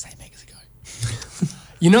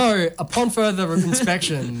 You know, upon further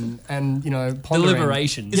inspection and, pondering...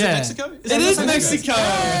 Deliberation. Is it Mexico? It is Mexico!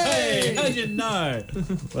 Hey, how did you know?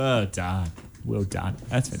 Well done. Well done.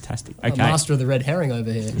 That's fantastic. Okay. Master of the red herring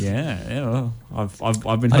over here. Yeah. Well, I've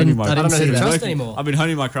been I honing didn't- my. I didn't know who to see trust that. anymore. I've been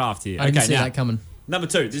honing my craft here. I didn't okay, see now that coming. number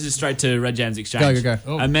 2. This is straight to Rad Jams Exchange. Go.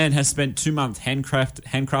 Oh. A man has spent 2 months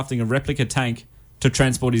handcrafting a replica tank to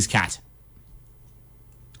transport his cat.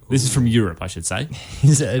 This is from Europe, I should say.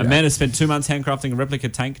 A man has spent 2 months handcrafting a replica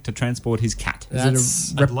tank to transport his cat.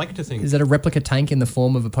 I'd like to think. Is that a replica tank in the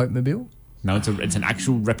form of a Pope-mobile? No, it's an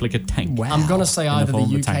actual replica tank. Wow. I'm going to say In the either the form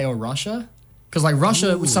of a UK tank. or Russia. Because, like,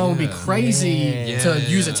 Russia, someone would be crazy to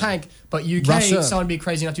use a tank, but UK, Russia. someone would be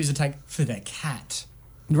crazy enough to use a tank for their cat.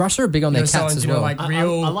 Russia are big on their cats someone, as well. like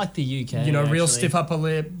real... I like the UK. real actually. stiff upper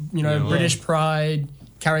lip, British pride,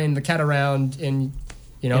 carrying the cat around in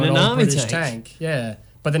In an an old army British tank. tank. Yeah.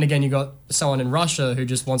 But then again, you got someone in Russia who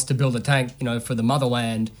just wants to build a tank, for the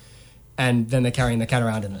motherland, and then they're carrying the cat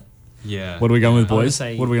around in it. Yeah. What are we going with, I would boys?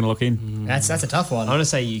 say- What are we going to look in? That's a tough one. I want to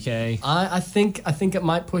say UK. I think it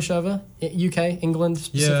might push over UK, England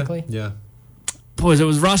specifically. Yeah. Boys, it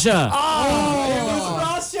was Russia.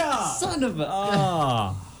 Russia! Son of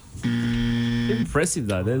a... Impressive,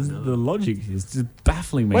 though. There's the logic is just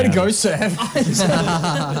baffling me. Way to now. go, Sam.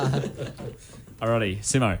 Alrighty,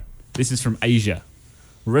 Simo. This is from Asia.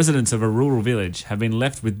 Residents of a rural village have been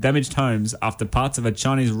left with damaged homes after parts of a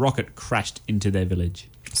Chinese rocket crashed into their village.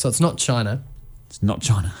 So it's not China. It's not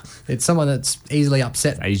China. It's someone that's easily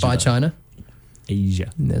upset Asia, by though. China.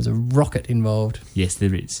 Asia. And there's a rocket involved. Yes,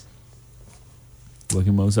 there is.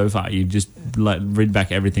 Working well so far. You've just read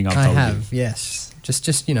back everything I've I told have, yes. Just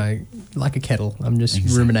like a kettle. I'm just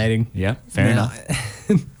ruminating. you. Yeah, fair enough.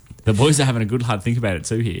 The boys are having a good hard think about it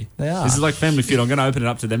too here. They are. This is like Family Feud. I'm going to open it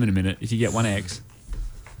up to them in a minute. If you get one X,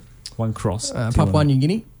 one cross. Papua New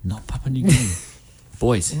Guinea? Not Papua New Guinea.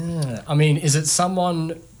 Boys. Yeah. I mean, is it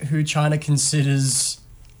someone who China considers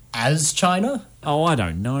as China? Oh, I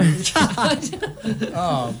don't know.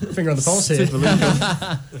 Oh, finger on the pulse here.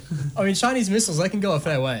 I mean, Chinese missiles, they can go a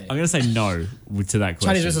fair way. I'm going to say no to that question.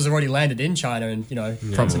 Chinese missiles have already landed in China and,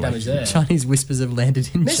 caused some damage there. Chinese whispers have landed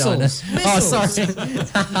in Missiles. China. Oh, sorry.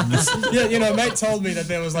 Yeah, mate told me that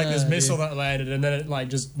there was this missile that landed and then it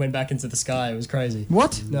just went back into the sky. It was crazy.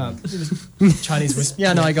 What? No, it was Chinese whisper.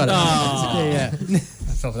 Yeah, no, I got it. Oh. Yeah. I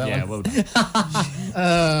fell for that one. Well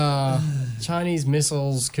done. Chinese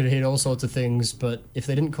missiles could hit all sorts of things, but if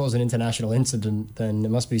they didn't cause an international incident, then it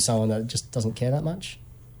must be someone that just doesn't care that much.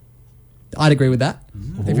 I'd agree with that.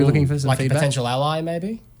 If you're looking for some Like feedback. a potential ally,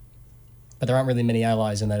 maybe? But there aren't really many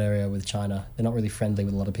allies in that area with China. They're not really friendly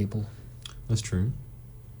with a lot of people. That's true.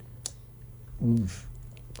 Oof.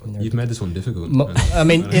 You've made this one difficult.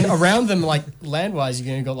 Around them, land-wise,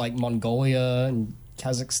 you've got Mongolia and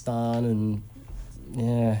Kazakhstan and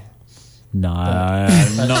No,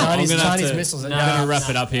 Chinese missiles. I'm going to wrap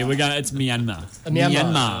it up here. It's Myanmar.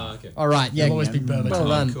 Myanmar. Okay. All right, yeah. There'll always be Burma. Well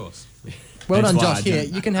done. Of course. Well That's done, why Josh. I Here,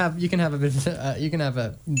 didn't- you can have a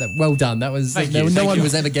bit. Well done. That was Thank no you, thank one you.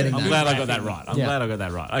 was ever getting I'm that. glad I got that right. I'm glad I got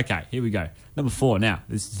that right. Okay, here we go. Number 4 now.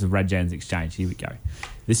 This is the Rad Jams Exchange. Here we go.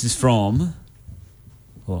 This is from...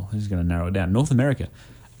 Well, I'm just going to narrow it down. North America.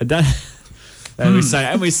 And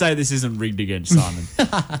we say this isn't rigged against Simon.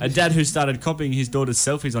 A dad who started copying his daughter's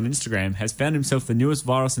selfies on Instagram has found himself the newest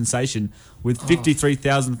viral sensation with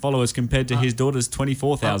 53,000 followers compared to his daughter's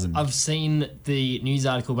 24,000. I've seen the news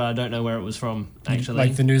article, but I don't know where it was from, actually.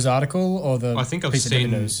 Like the news article or the I think I've piece of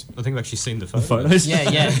seen. news? I think I've actually seen the photos. Photos?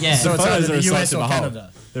 Yeah. So The it's photos either are a the sight US to or behold.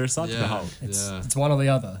 Canada. They're a sight to behold. It's one or the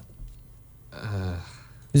other.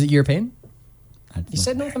 Is it European? You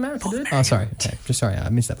said North America, dude. Oh, sorry. Okay, just sorry, I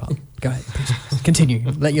missed that part. Go ahead. Please. Continue.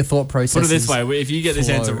 Let your thought process. Put it this way, if you get this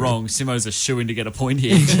answer wrong, Simo's a shoo-in to get a point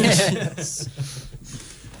here. Yes.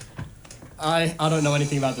 I don't know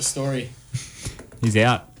anything about the story. He's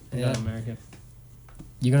out. Yeah. America.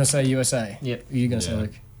 You're going to say USA? Yep. You're going to say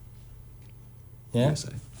Luke? Yeah?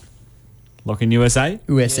 USA. Lock in USA?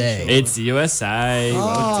 USA. It's USA. Well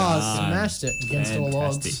done. Smashed it. Against all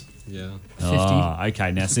odds. Yeah. 50. Oh,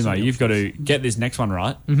 okay. Now, Simo, you've got to get this next one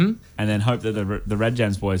right, and then hope that the Rad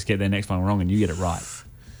Jams boys get their next one wrong and you get it right.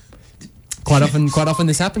 Quite often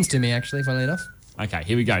this happens to me, actually, funnily enough. Okay,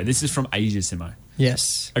 here we go. This is from Asia, Simo.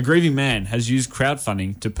 Yes. A grieving man has used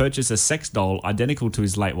crowdfunding to purchase a sex doll identical to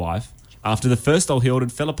his late wife after the first doll he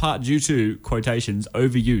ordered fell apart due to, quotations,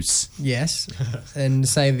 overuse. Yes. And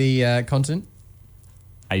say the continent?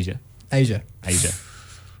 Asia. Asia.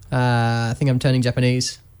 I think I'm turning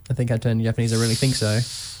Japanese. I really think so.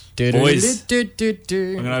 Boys. I'm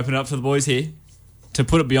going to open it up for the boys here. To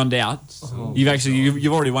put it beyond doubt,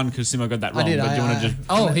 you've already won because Simo got that wrong. I did. But you want to just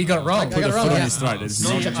Oh, he got it wrong. put the foot on his throat? It's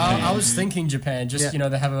not Japan. I was thinking Japan. Just,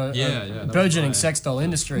 they have a burgeoning sex doll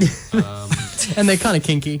industry. And they're kind of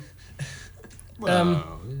kinky.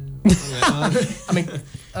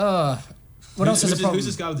 What else is a problem? Who's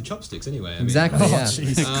this guy with the chopsticks anyway? I mean, Exactly. Yeah.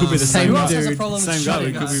 It could be the same Who else has a dude. problem with Same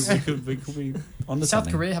guy. shut-ins? We could be on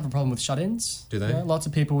South Korea have a problem with shut-ins. Do they? Lots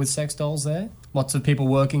of people with sex dolls there. Lots of people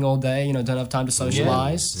working all day, don't have time to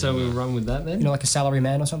socialise. So we'll run with that then? Like a salary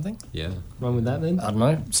man or something? Yeah. Run with that then? I don't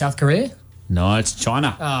know. South Korea? No, it's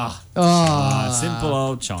China. Simple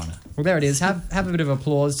old China. Well, there it is. Have a bit of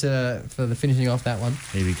applause for the finishing off that one.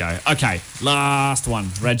 Here we go. Okay, last one.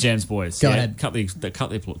 Rad Jams boys. Go ahead. Cut the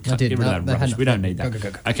applause. I did. Get rid of that rubbish. We don't need that.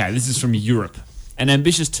 Go. Okay, this is from Europe. An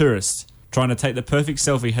ambitious tourist trying to take the perfect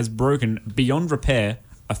selfie has broken beyond repair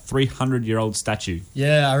a 300-year-old statue.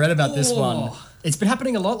 Yeah, I read about this one. It's been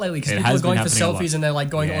happening a lot lately because people are going for selfies and they're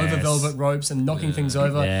going over velvet ropes and knocking things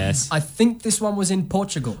over. Yes. I think this one was in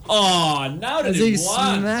Portugal. Oh, no, Has he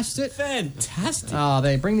smashed it? Fantastic. Oh,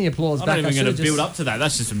 they bring the applause I'm back. not even going to build up to that.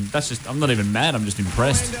 That's just. I'm not even mad. I'm just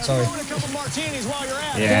impressed. Sorry.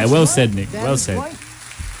 Yeah, well said, Nick. Well said.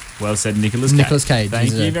 Well said, Nicholas Cage. Nicholas Cage.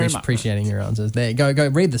 Thank you very much. Appreciating your answers. There, go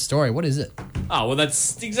read the story. What is it? Oh, well,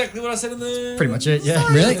 that's exactly what I said in the... Pretty much it, yeah.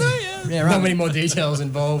 Really? Yeah, right. Not many more details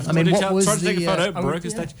involved. I mean, what was tried to take a the, photo, broke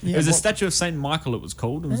a statue. It was a statue of Saint Michael. It was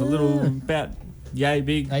called. It was a little about yay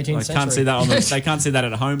big. 18th I can't see that on the. They can't see that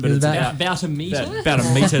at home, but It was it's About a metre? about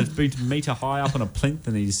a meter high up on a plinth,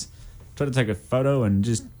 and he's tried to take a photo and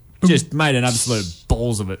just made an absolute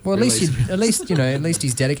balls of it. Well, at really. least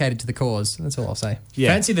he's dedicated to the cause. That's all I'll say.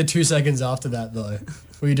 Yeah. Fancy the 2 seconds after that, though,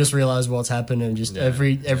 where you just realise what's happened and just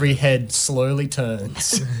every head slowly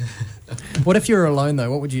turns. What if you're alone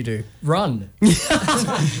though? What would you do? Run. No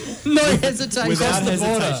hesitation. Without Cross the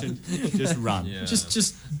border. hesitation, just run. Yeah.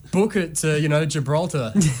 Just book it to,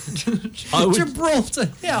 Gibraltar. Gibraltar.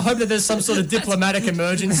 Yeah, I hope that there's some sort of diplomatic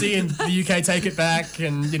emergency and the UK take it back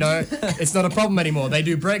and, it's not a problem anymore. They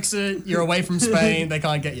do Brexit, you're away from Spain, they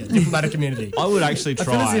can't get you. Diplomatic immunity. I would actually I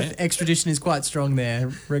feel try. as if extradition is quite strong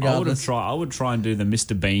there, regardless. I would try and do the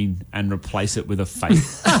Mr. Bean and replace it with a fake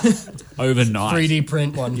overnight 3D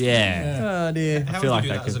print one. Yeah. Oh dear. How I feel would like you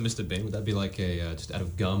do that that as a Mr. Bean? Would that be like just out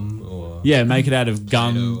of gum or? Yeah, make it out of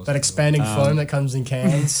gum. That expanding foam that comes in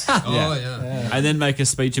cans. And then make a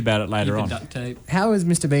speech about it later on. Duct tape. How has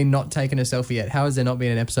Mr. Bean not taken a selfie yet? How has there not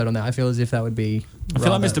been an episode on that? I feel as if that would be. I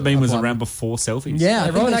feel like rather Mr. Bean was applying. around before selfies. Yeah,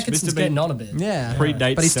 Rowan I think Atkinson's Mr. getting Bean- on a bit. Yeah,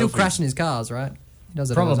 Predates but he's still selfies. crashing his cars, right? He does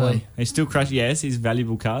it all the Probably. time. He still crashes. Yes, he's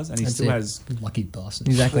valuable cars, and he That's still it. has. Lucky bastard.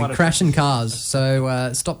 Exactly, What a- crashing cars.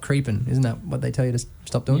 So stop creeping. Isn't that what they tell you to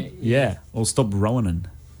stop doing? Yeah, or stop Rowanin.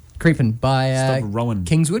 Creeping by Stop Rowan.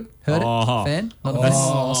 Kingswood. Heard Oh. it? Fan? Not a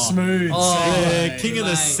Oh, fan? smooth. Yeah, king of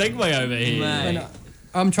the segue over here. And,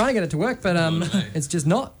 I'm trying to get it to work, but it's just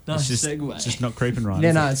not. It's just not creeping right. Yeah,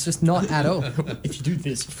 is no, it? it's just not at all. If you do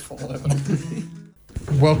this, you fall over.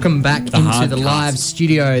 Welcome back into hard the cast. live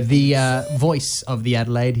studio, the voice of the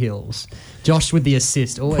Adelaide Hills. Josh with the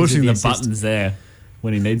assist. Always Pushing with the assist. buttons there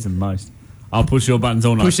when he needs them most. I'll push your buttons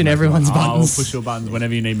all night. Pushing everyone's buttons. I'll push your buttons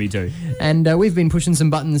whenever you need me to. And we've been pushing some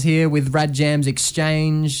buttons here with Rad Jams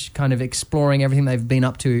Exchange, kind of exploring everything they've been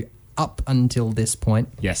up to up until this point.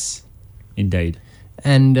 Yes, indeed.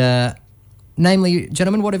 And namely,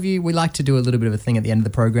 gentlemen, we like to do a little bit of a thing at the end of the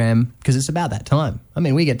program because it's about that time. I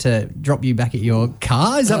mean, we get to drop you back at your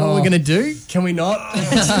car. Is that what we're going to do? Can we not?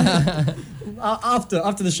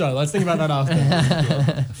 After the show. Let's think about that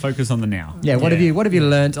after. Focus on the now. Yeah, what have you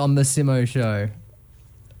learnt on the Simo show?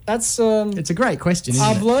 That's It's a great question, isn't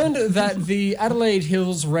I've it? learned that the Adelaide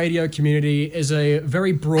Hills radio community is a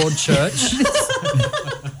very broad church.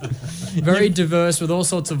 Very diverse with all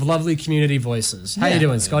sorts of lovely community voices. How you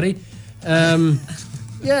doing, Scotty?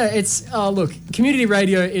 Look, community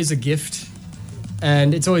radio is a gift,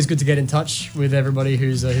 and it's always good to get in touch with everybody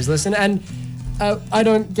who's listening. And I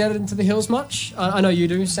don't get into the hills much. I know you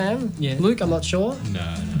do, Sam. Yeah. Luke, I'm not sure.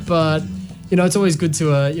 No. But it's always good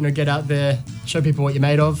to get out there, show people what you're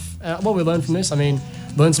made of. What we learned from this,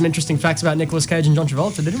 learned some interesting facts about Nicolas Cage and John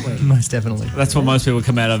Travolta, didn't we? Most definitely. That's what most people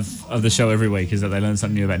come out of the show every week, is that they learn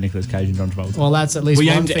something new about Nicolas Cage and John Travolta. Well, that's at least we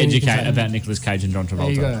one aim to thing you can educate say. about Nicolas Cage and John Travolta. There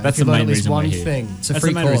you go. That's If you the learn main at least reason one we're here. thing. It's a That's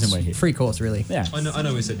free the main course. reason we're here. Free course, really. Yeah. I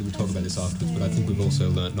know we said we'd talk about this afterwards, but I think we've also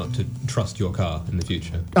learnt not to trust your car in the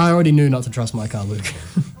future. I already knew not to trust my car, Luke.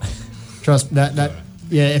 Trust that.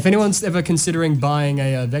 Yeah, if anyone's ever considering buying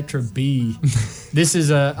a Vectra B, this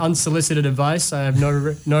is unsolicited advice. I have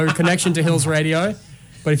no connection to Hills Radio,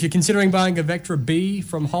 but if you're considering buying a Vectra B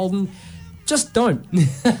from Holden, just don't.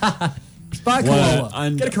 Just buy a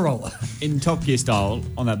Corolla. Get a Corolla. In Top Gear style,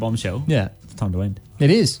 on that bombshell, Yeah, it's time to end.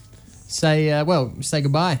 it is. Say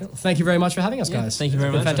goodbye. Thank you very much for having us, guys. thank you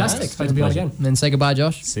very much. Fantastic. Thanks for being on again. And then say goodbye,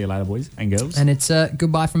 Josh. See you later, boys and girls. And it's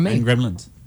goodbye from me. And gremlins.